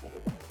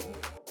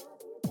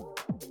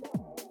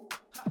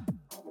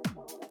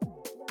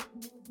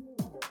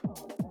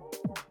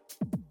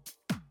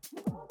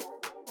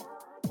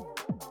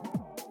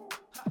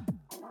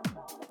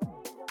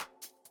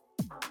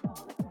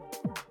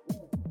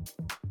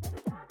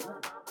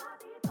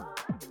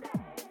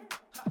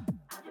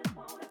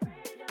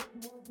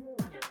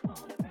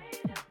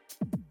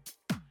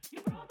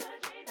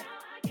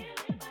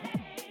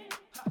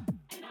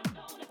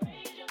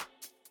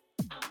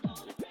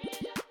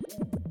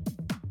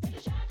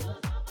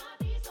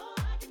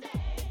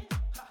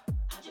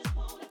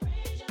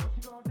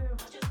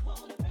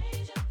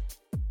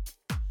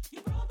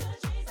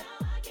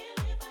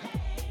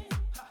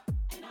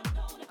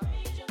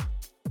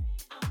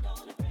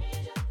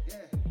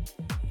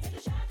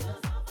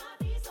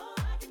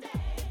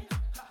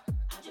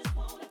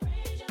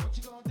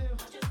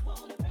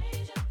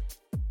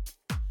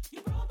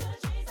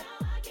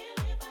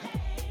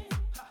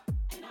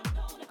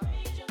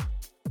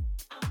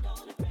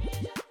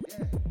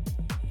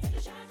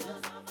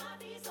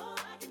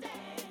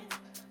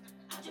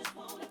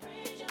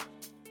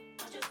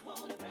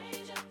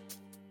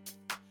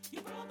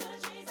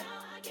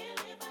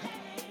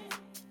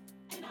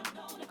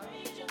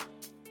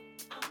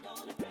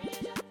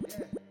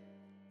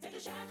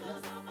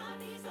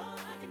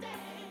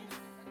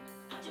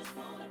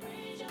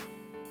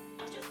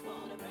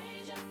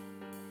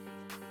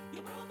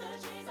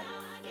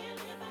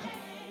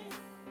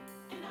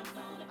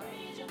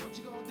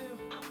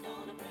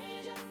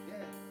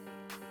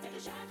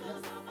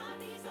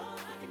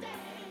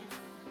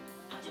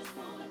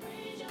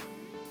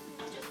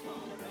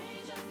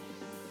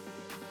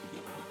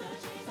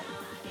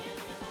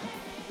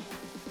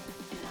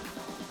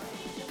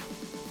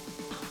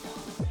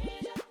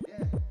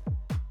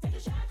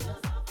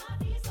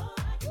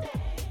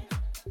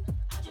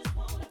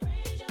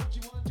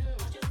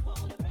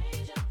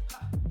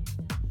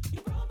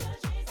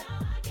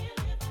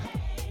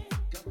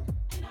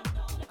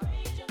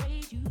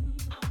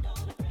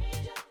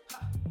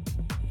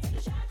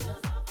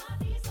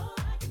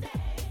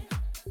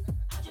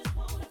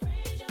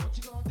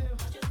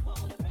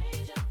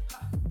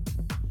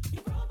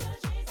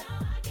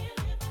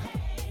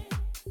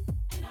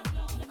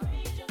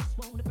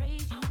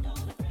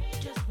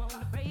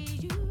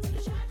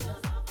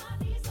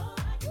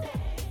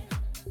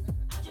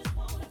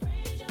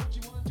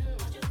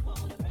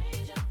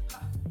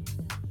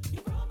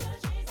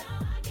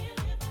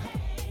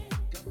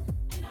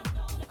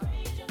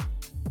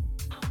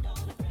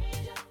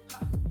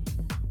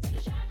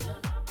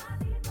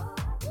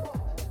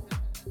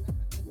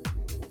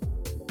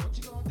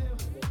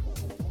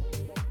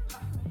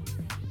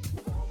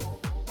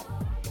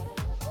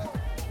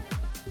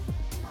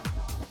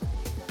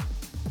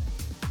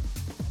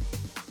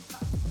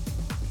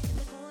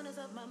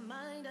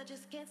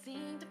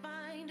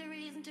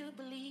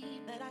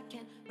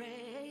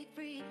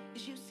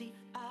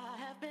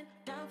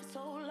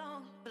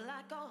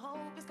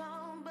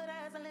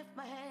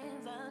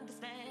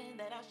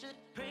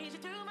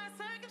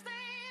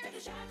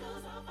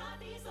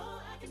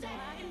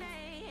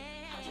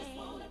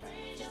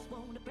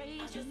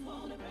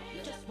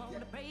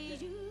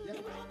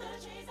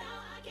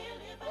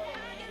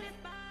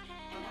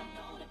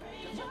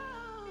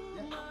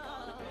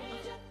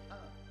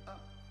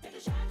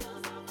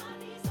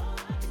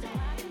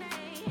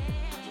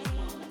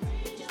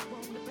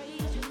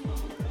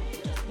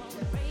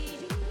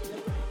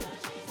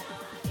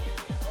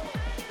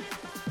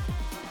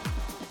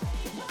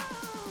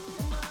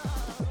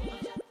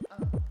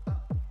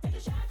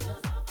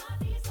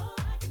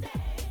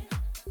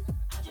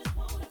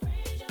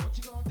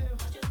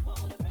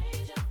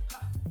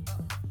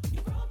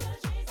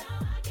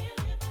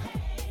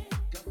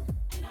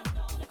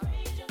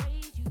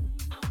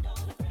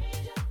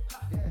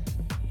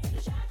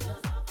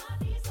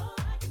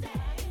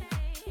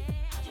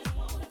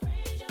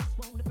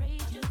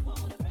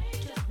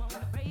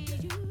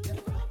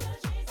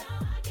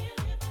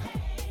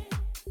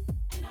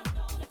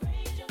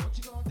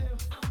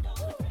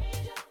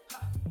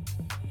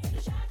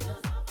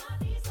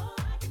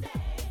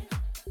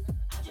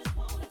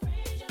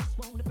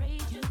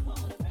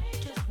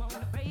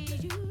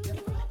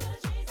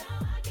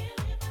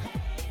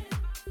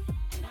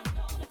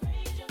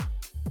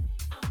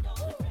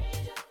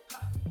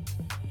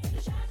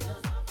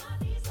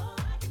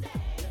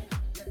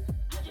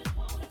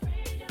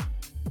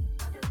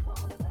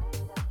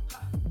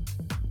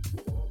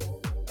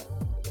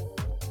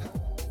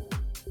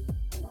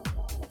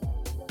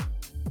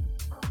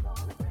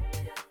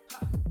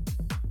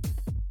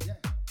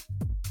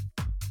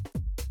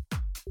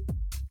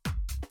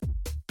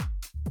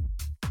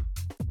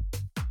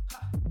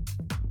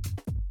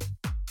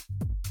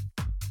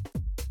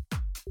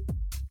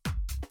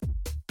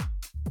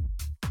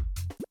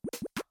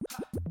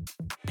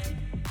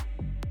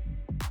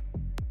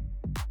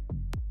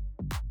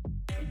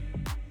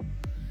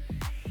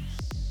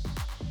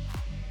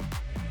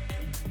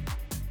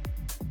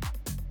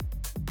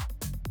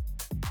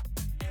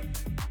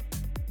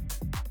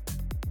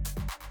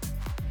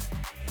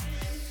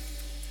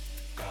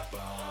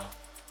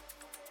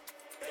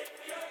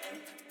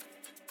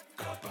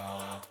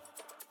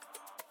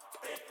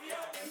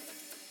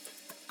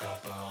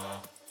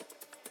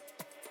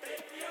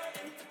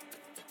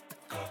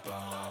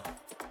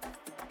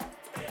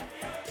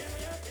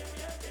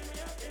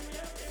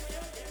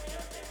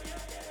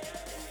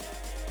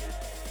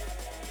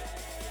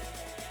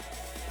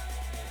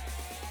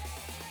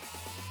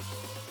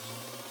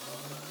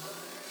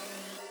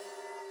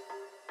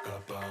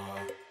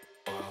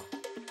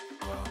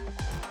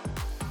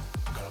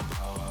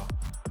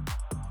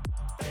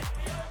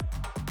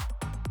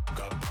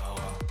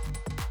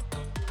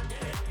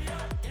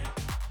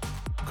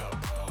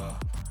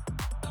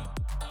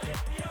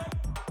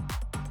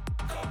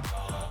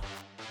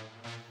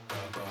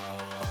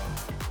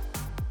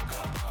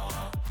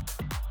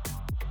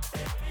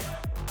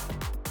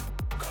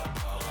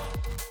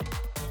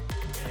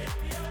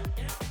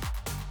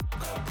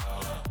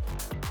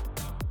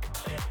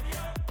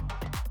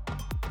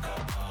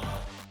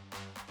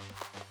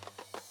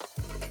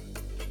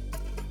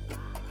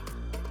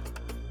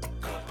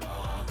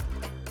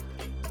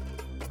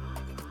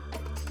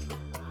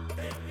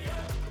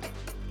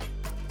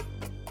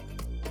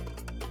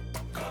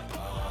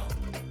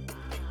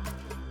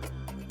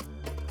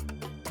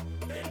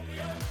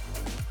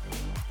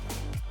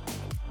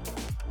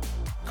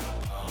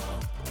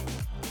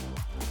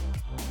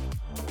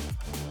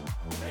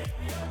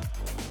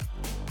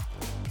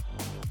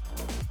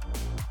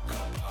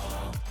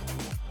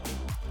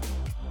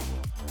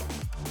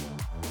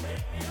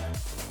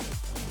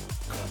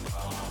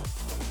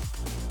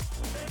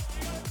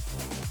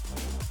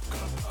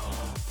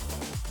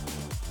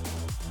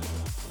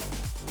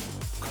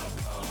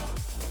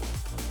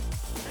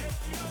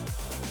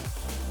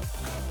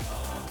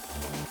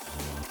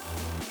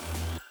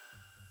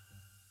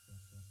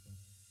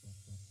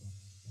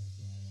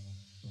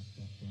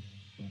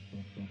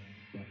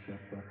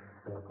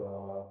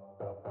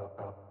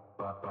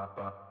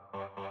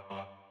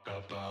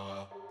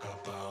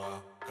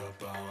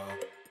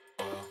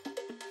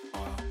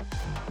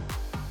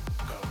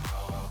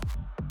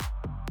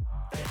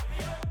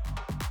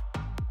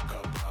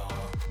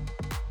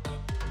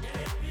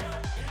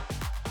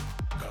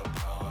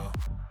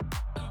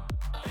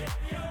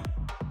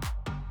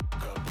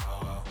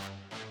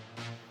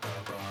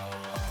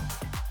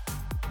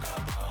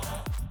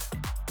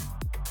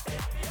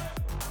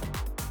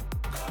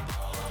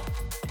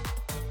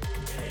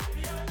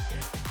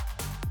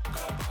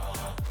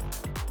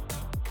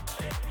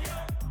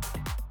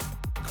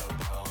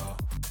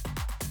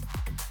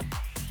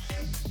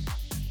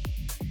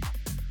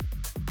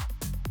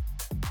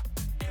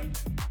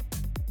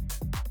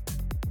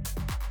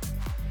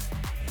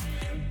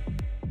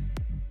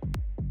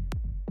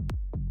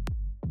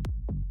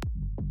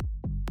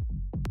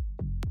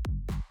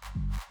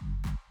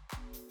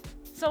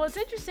 So it's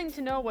interesting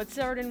to know what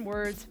certain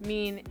words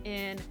mean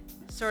in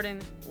certain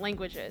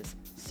languages.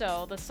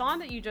 So the song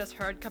that you just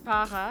heard,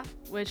 Kapara,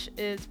 which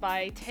is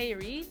by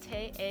Tayri,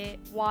 Tayri,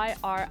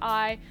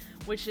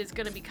 which is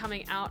going to be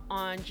coming out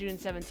on June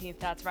 17th.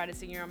 That's right,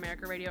 it's a Euro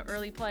America Radio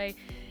early play.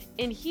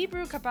 In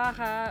Hebrew,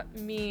 Kapara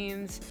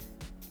means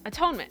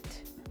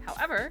atonement.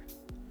 However,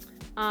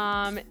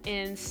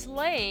 in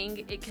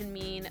slang, it can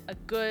mean a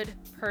good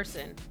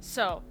person.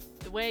 So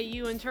the way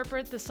you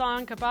interpret the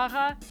song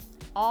Kapara,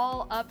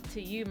 all up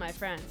to you, my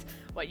friends.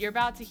 What you're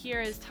about to hear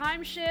is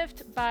Time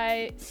Shift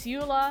by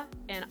Siula,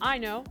 and I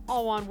know,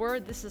 all one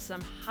word, this is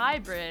some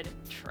hybrid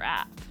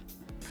trap.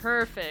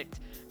 Perfect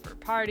for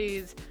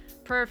parties,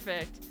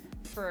 perfect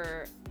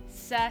for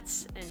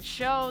sets and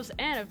shows,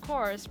 and of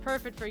course,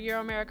 perfect for Euro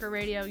America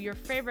Radio, your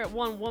favorite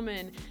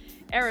one-woman,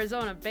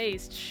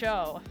 Arizona-based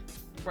show,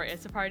 where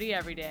it's a party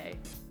every day.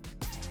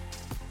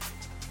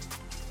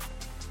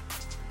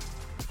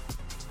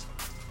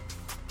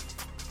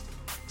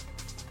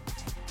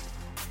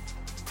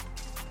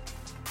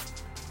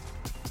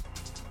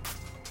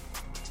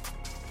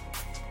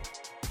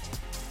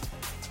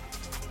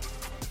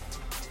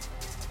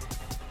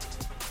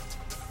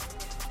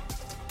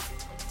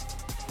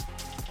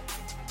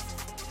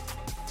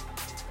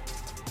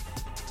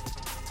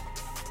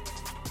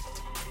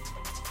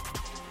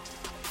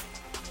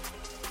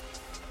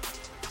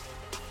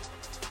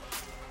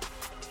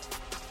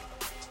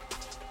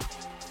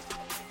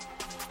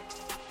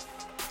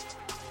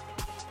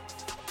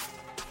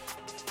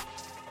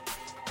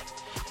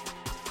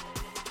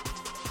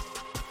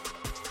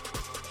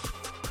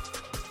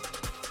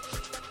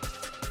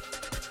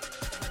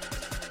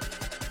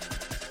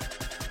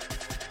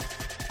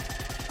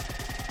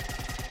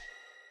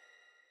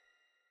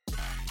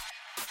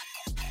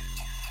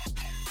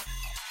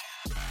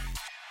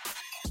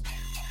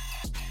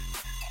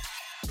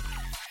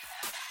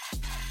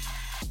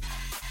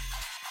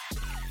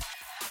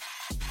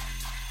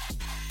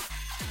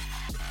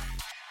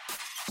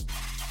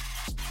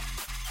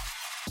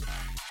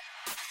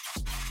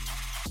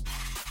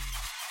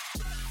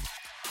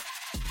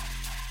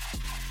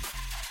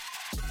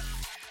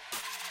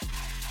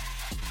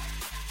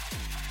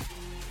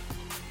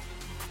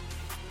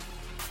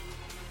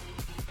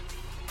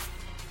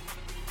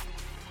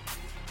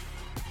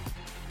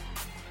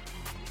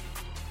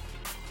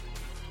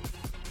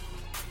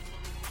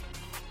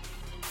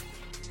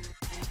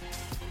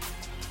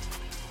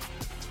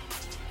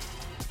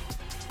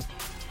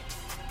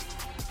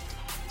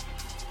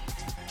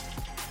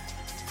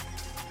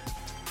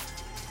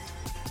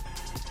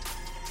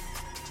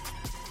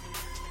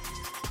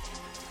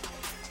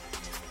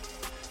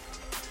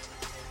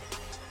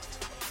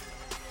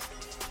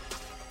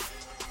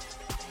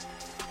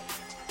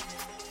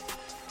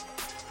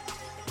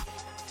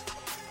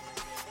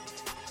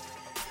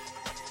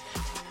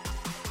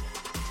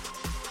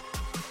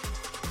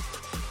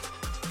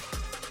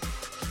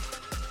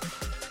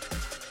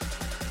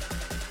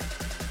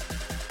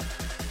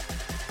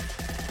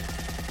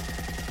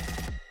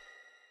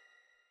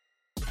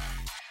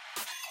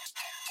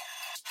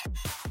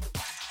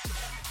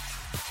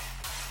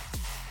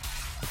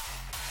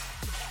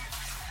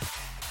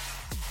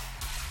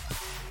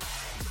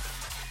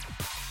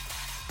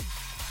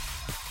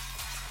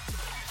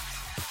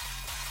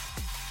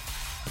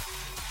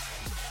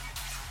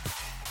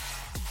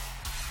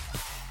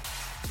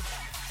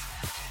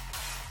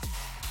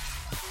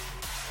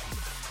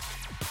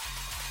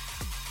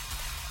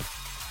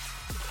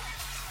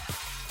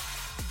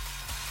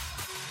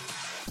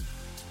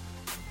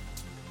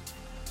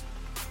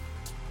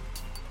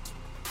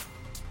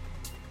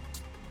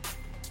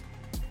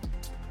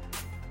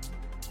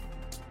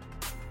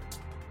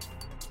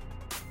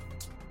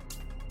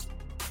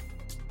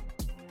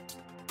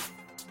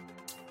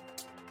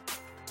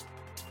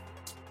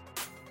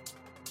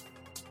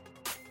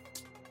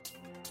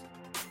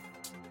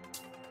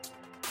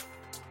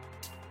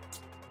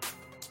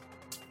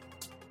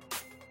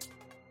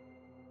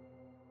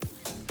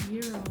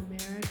 Euro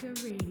America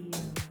Radio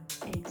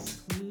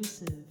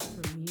exclusive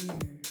premiere.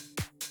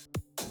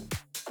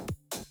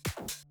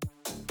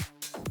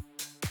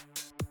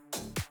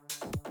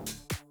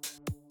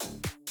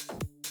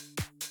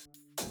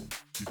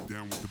 Get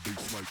down with the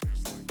bass like this.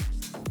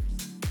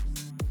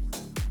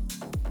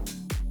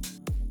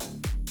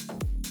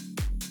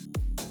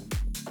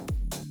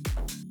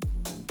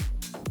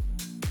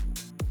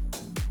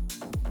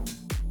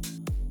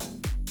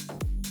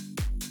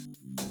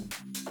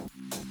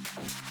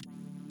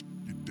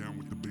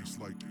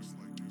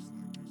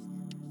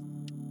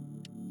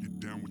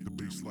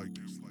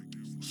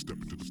 Step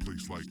into the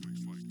place like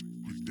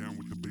get down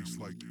with the bass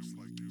like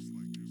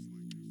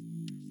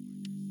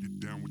get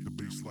down with the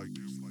bass like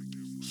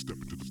step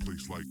into the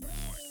place like get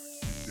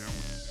down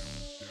with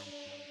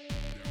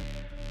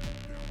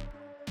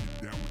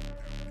get down with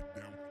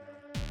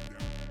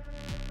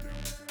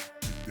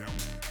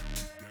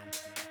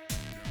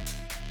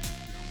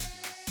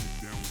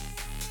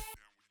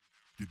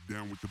get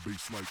down with the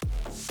bass like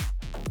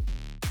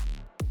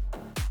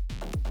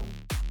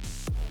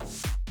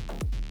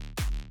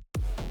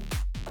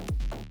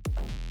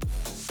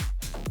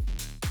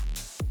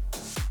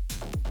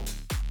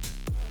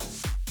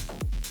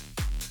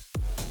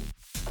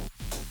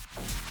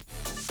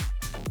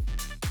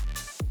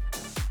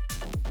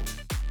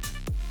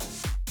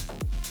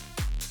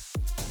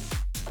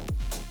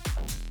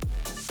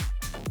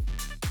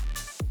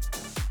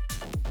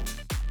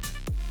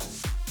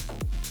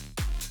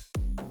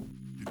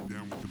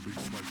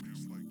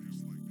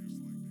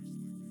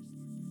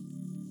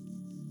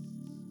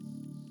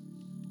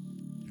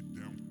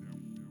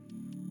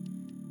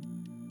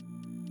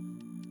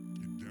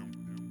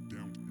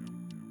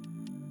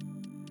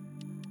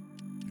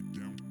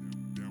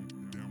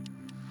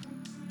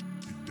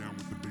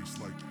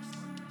bass like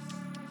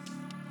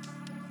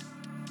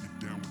get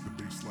down with the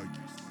bass like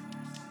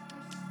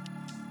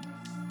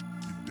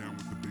get down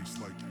with the bass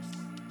like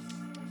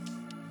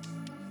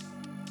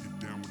get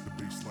down with the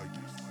bass like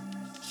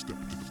step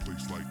into the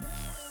place like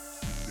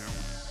get down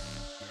with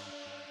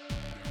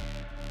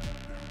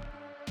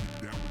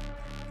get down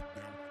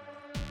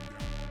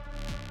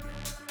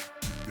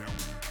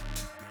with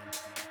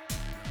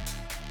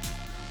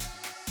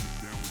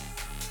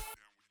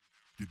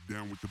get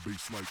down with the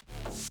bass like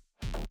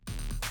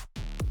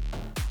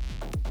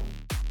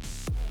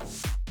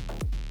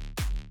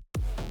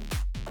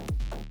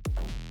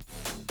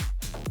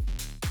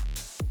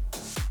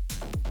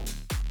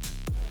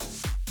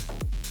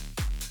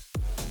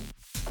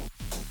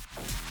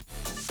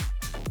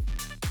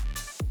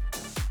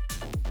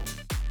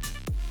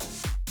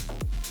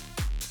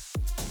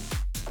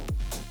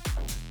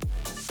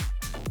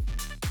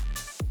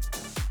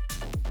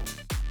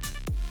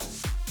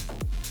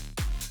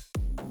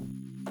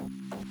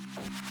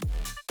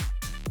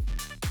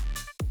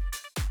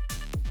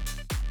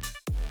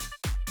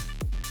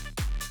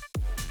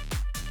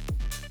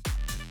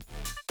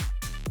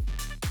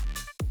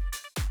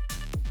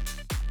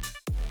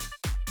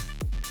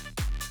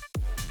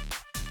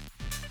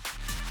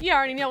You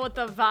already know what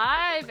the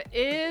vibe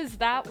is.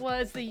 That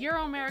was the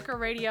Euro America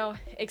Radio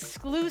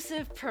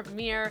exclusive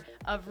premiere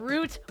of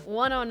Route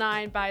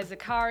 109 by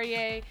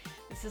Zakaria.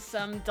 This is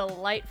some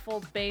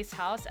delightful bass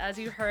house, as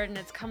you heard, and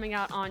it's coming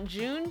out on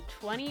June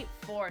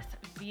 24th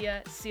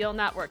via Seal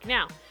Network.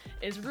 Now,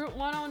 is Route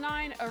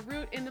 109 a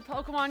route in the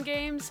Pokemon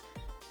games?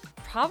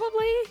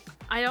 Probably.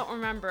 I don't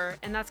remember,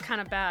 and that's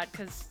kind of bad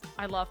because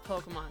I love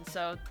Pokemon,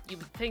 so you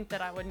would think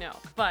that I would know.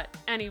 But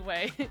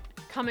anyway,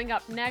 coming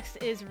up next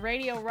is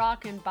Radio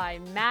Rockin' by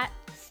Matt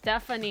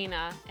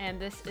Stefanina, and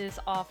this is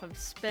off of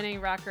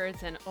Spinning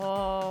Records, and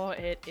oh,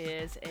 it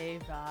is a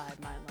vibe,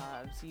 my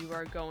loves. You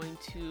are going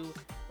to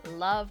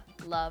love,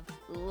 love,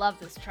 love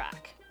this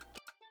track.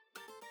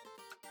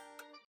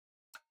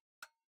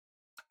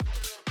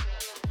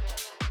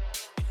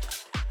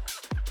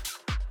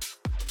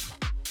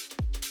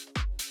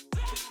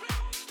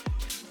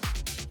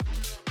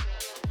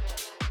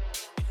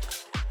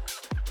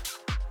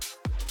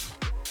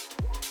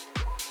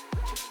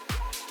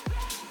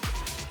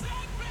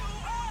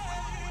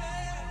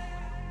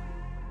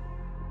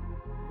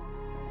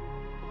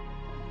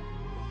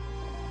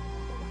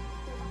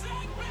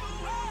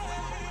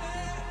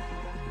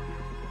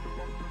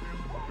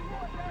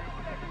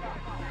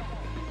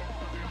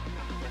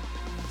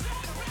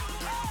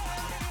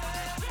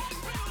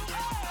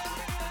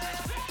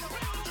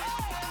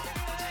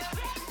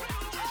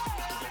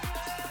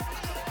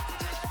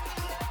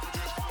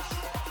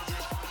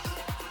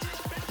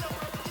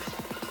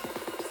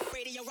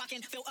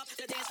 Fill up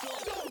the dance floor.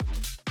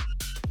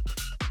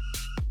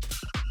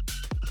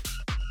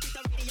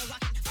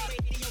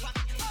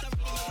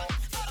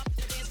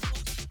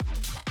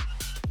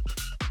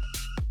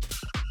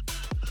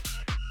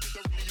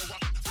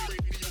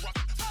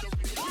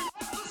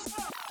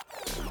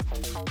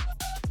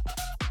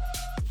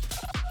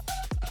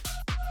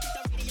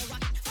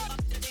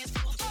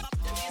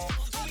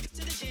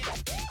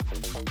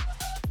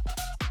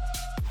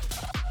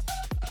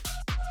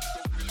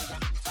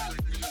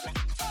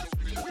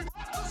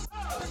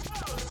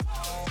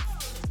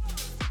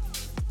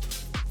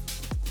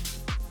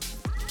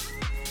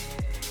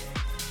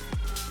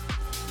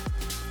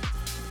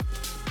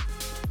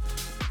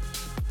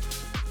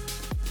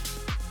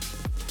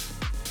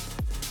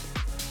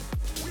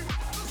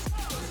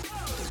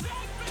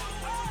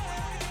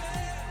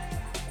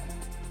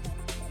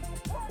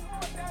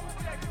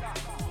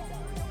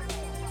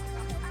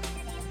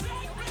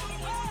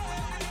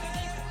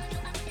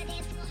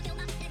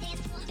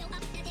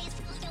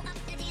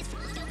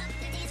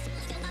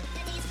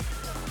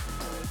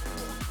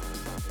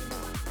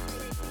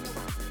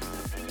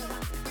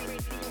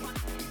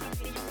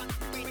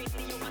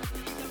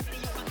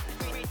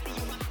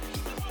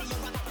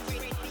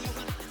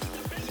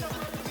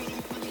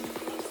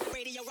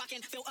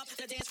 Fill up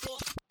the dance floor.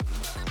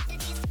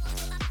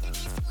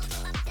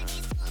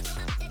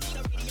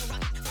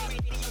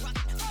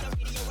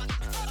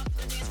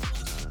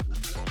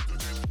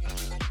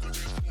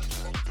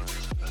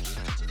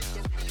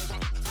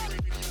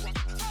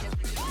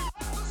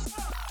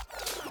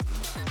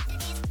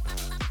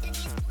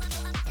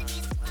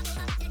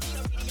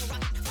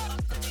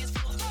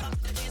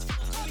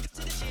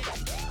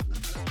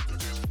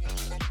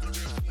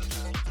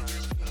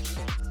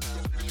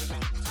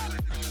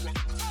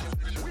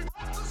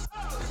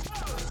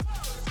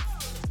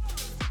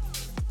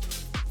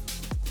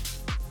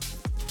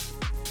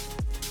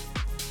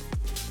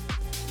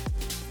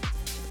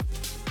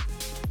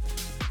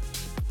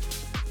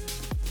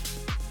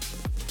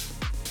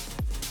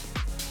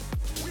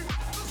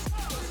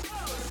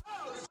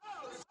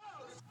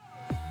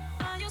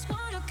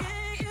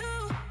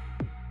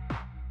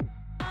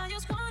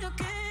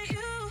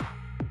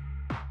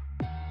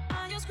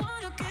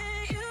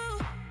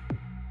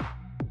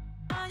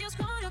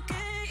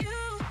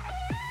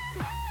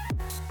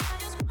 I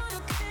just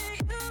wanna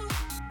get you.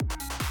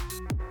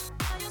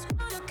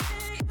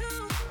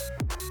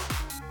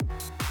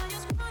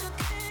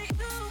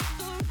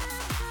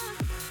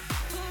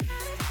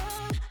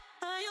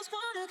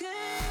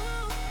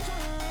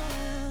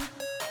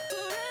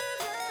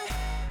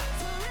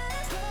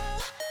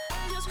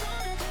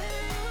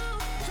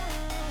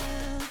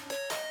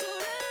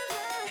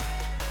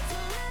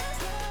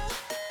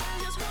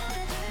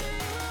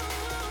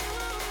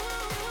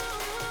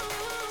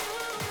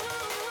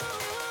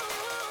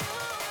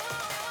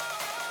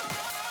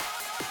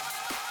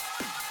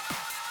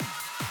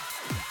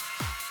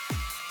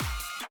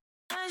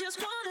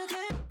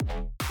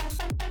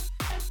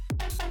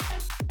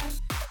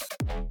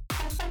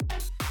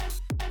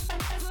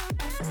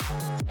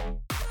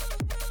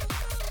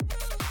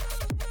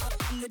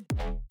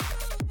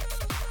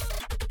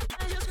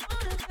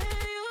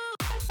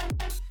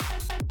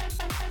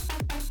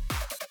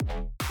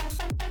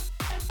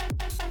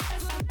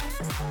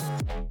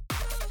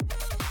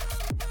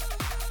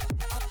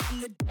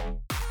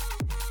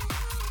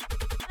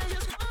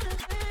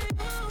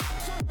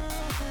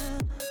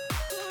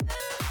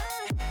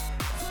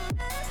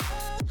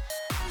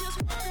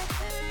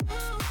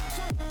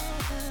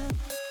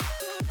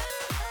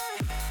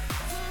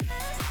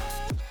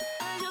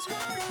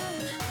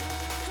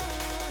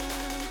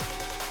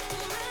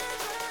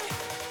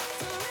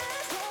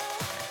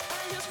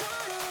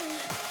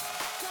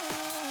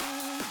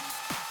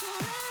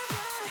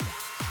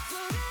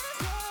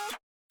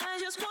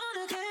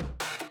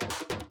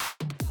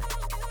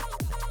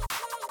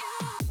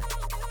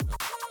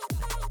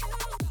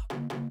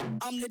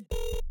 I'm the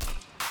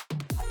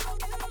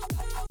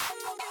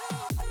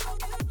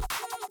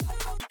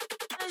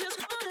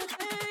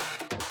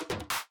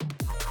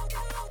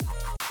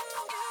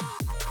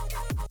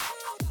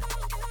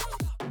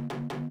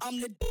I'm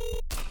the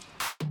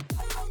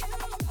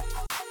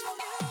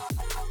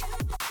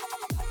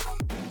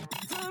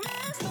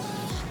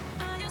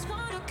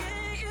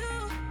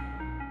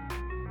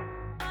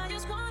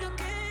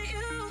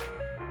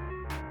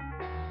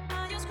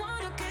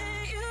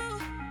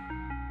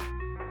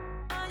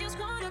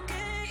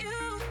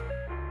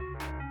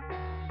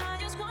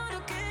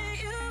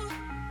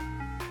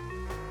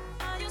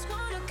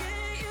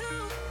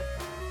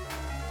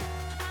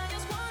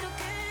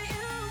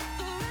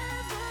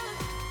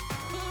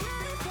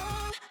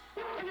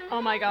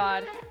Oh my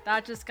god,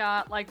 that just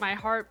got like my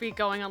heartbeat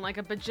going on like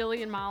a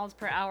bajillion miles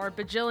per hour.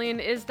 Bajillion,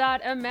 is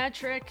that a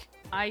metric?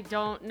 I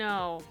don't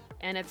know.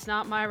 And it's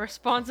not my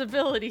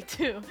responsibility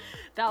to.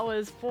 That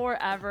was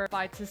Forever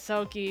by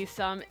Tsuki,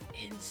 some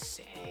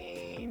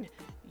insane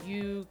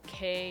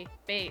UK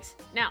bass.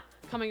 Now,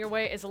 coming your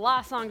way is the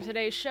last song of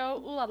today's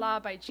show, Ooh La La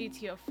by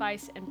GTO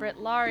Feist and Britt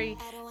Laurie.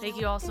 Thank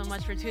you all so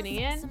much for tuning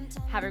in.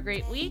 Have a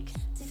great week.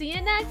 See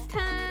you next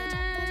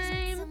time.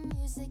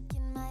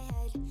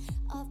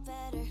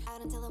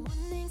 Out until the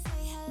morning,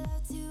 say hello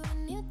to a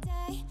new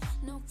day.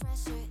 No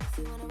pressure, if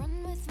you wanna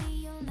run with me,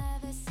 you'll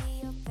never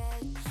see your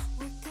bed.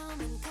 We're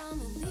coming, feel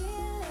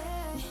it.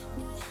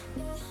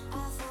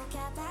 At full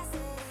capacity,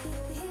 you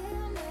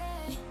hear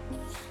me.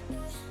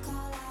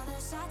 Call out the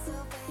shots, so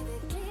baby,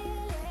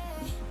 kill it.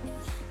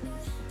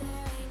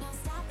 There ain't no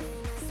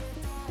stopping us,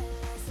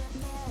 we're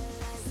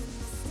paralyzed in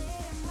the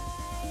state of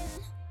mind.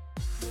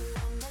 We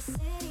run the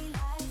city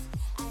life,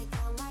 I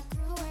got my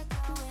crew, we're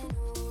going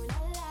ooh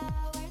la la,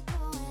 we're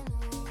going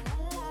ooh la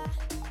la.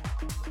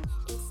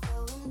 It's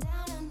going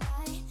down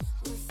tonight,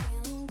 we're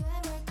feeling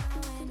good, we're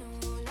going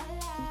ooh la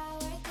la,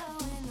 we're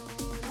going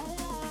ooh la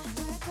la,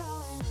 we're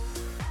going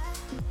ooh la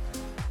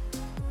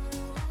la, we're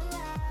going ooh la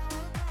la,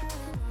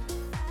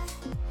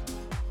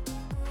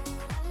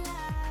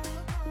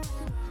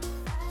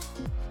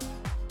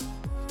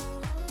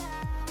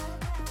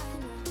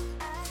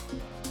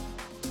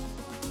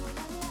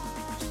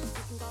 you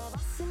can call a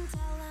boss and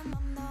tell him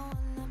I'm the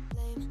one to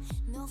blame.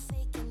 No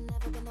faking,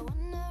 never been the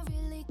one to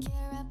really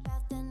care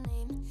about the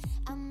name.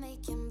 I'm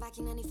making back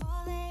in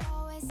 94.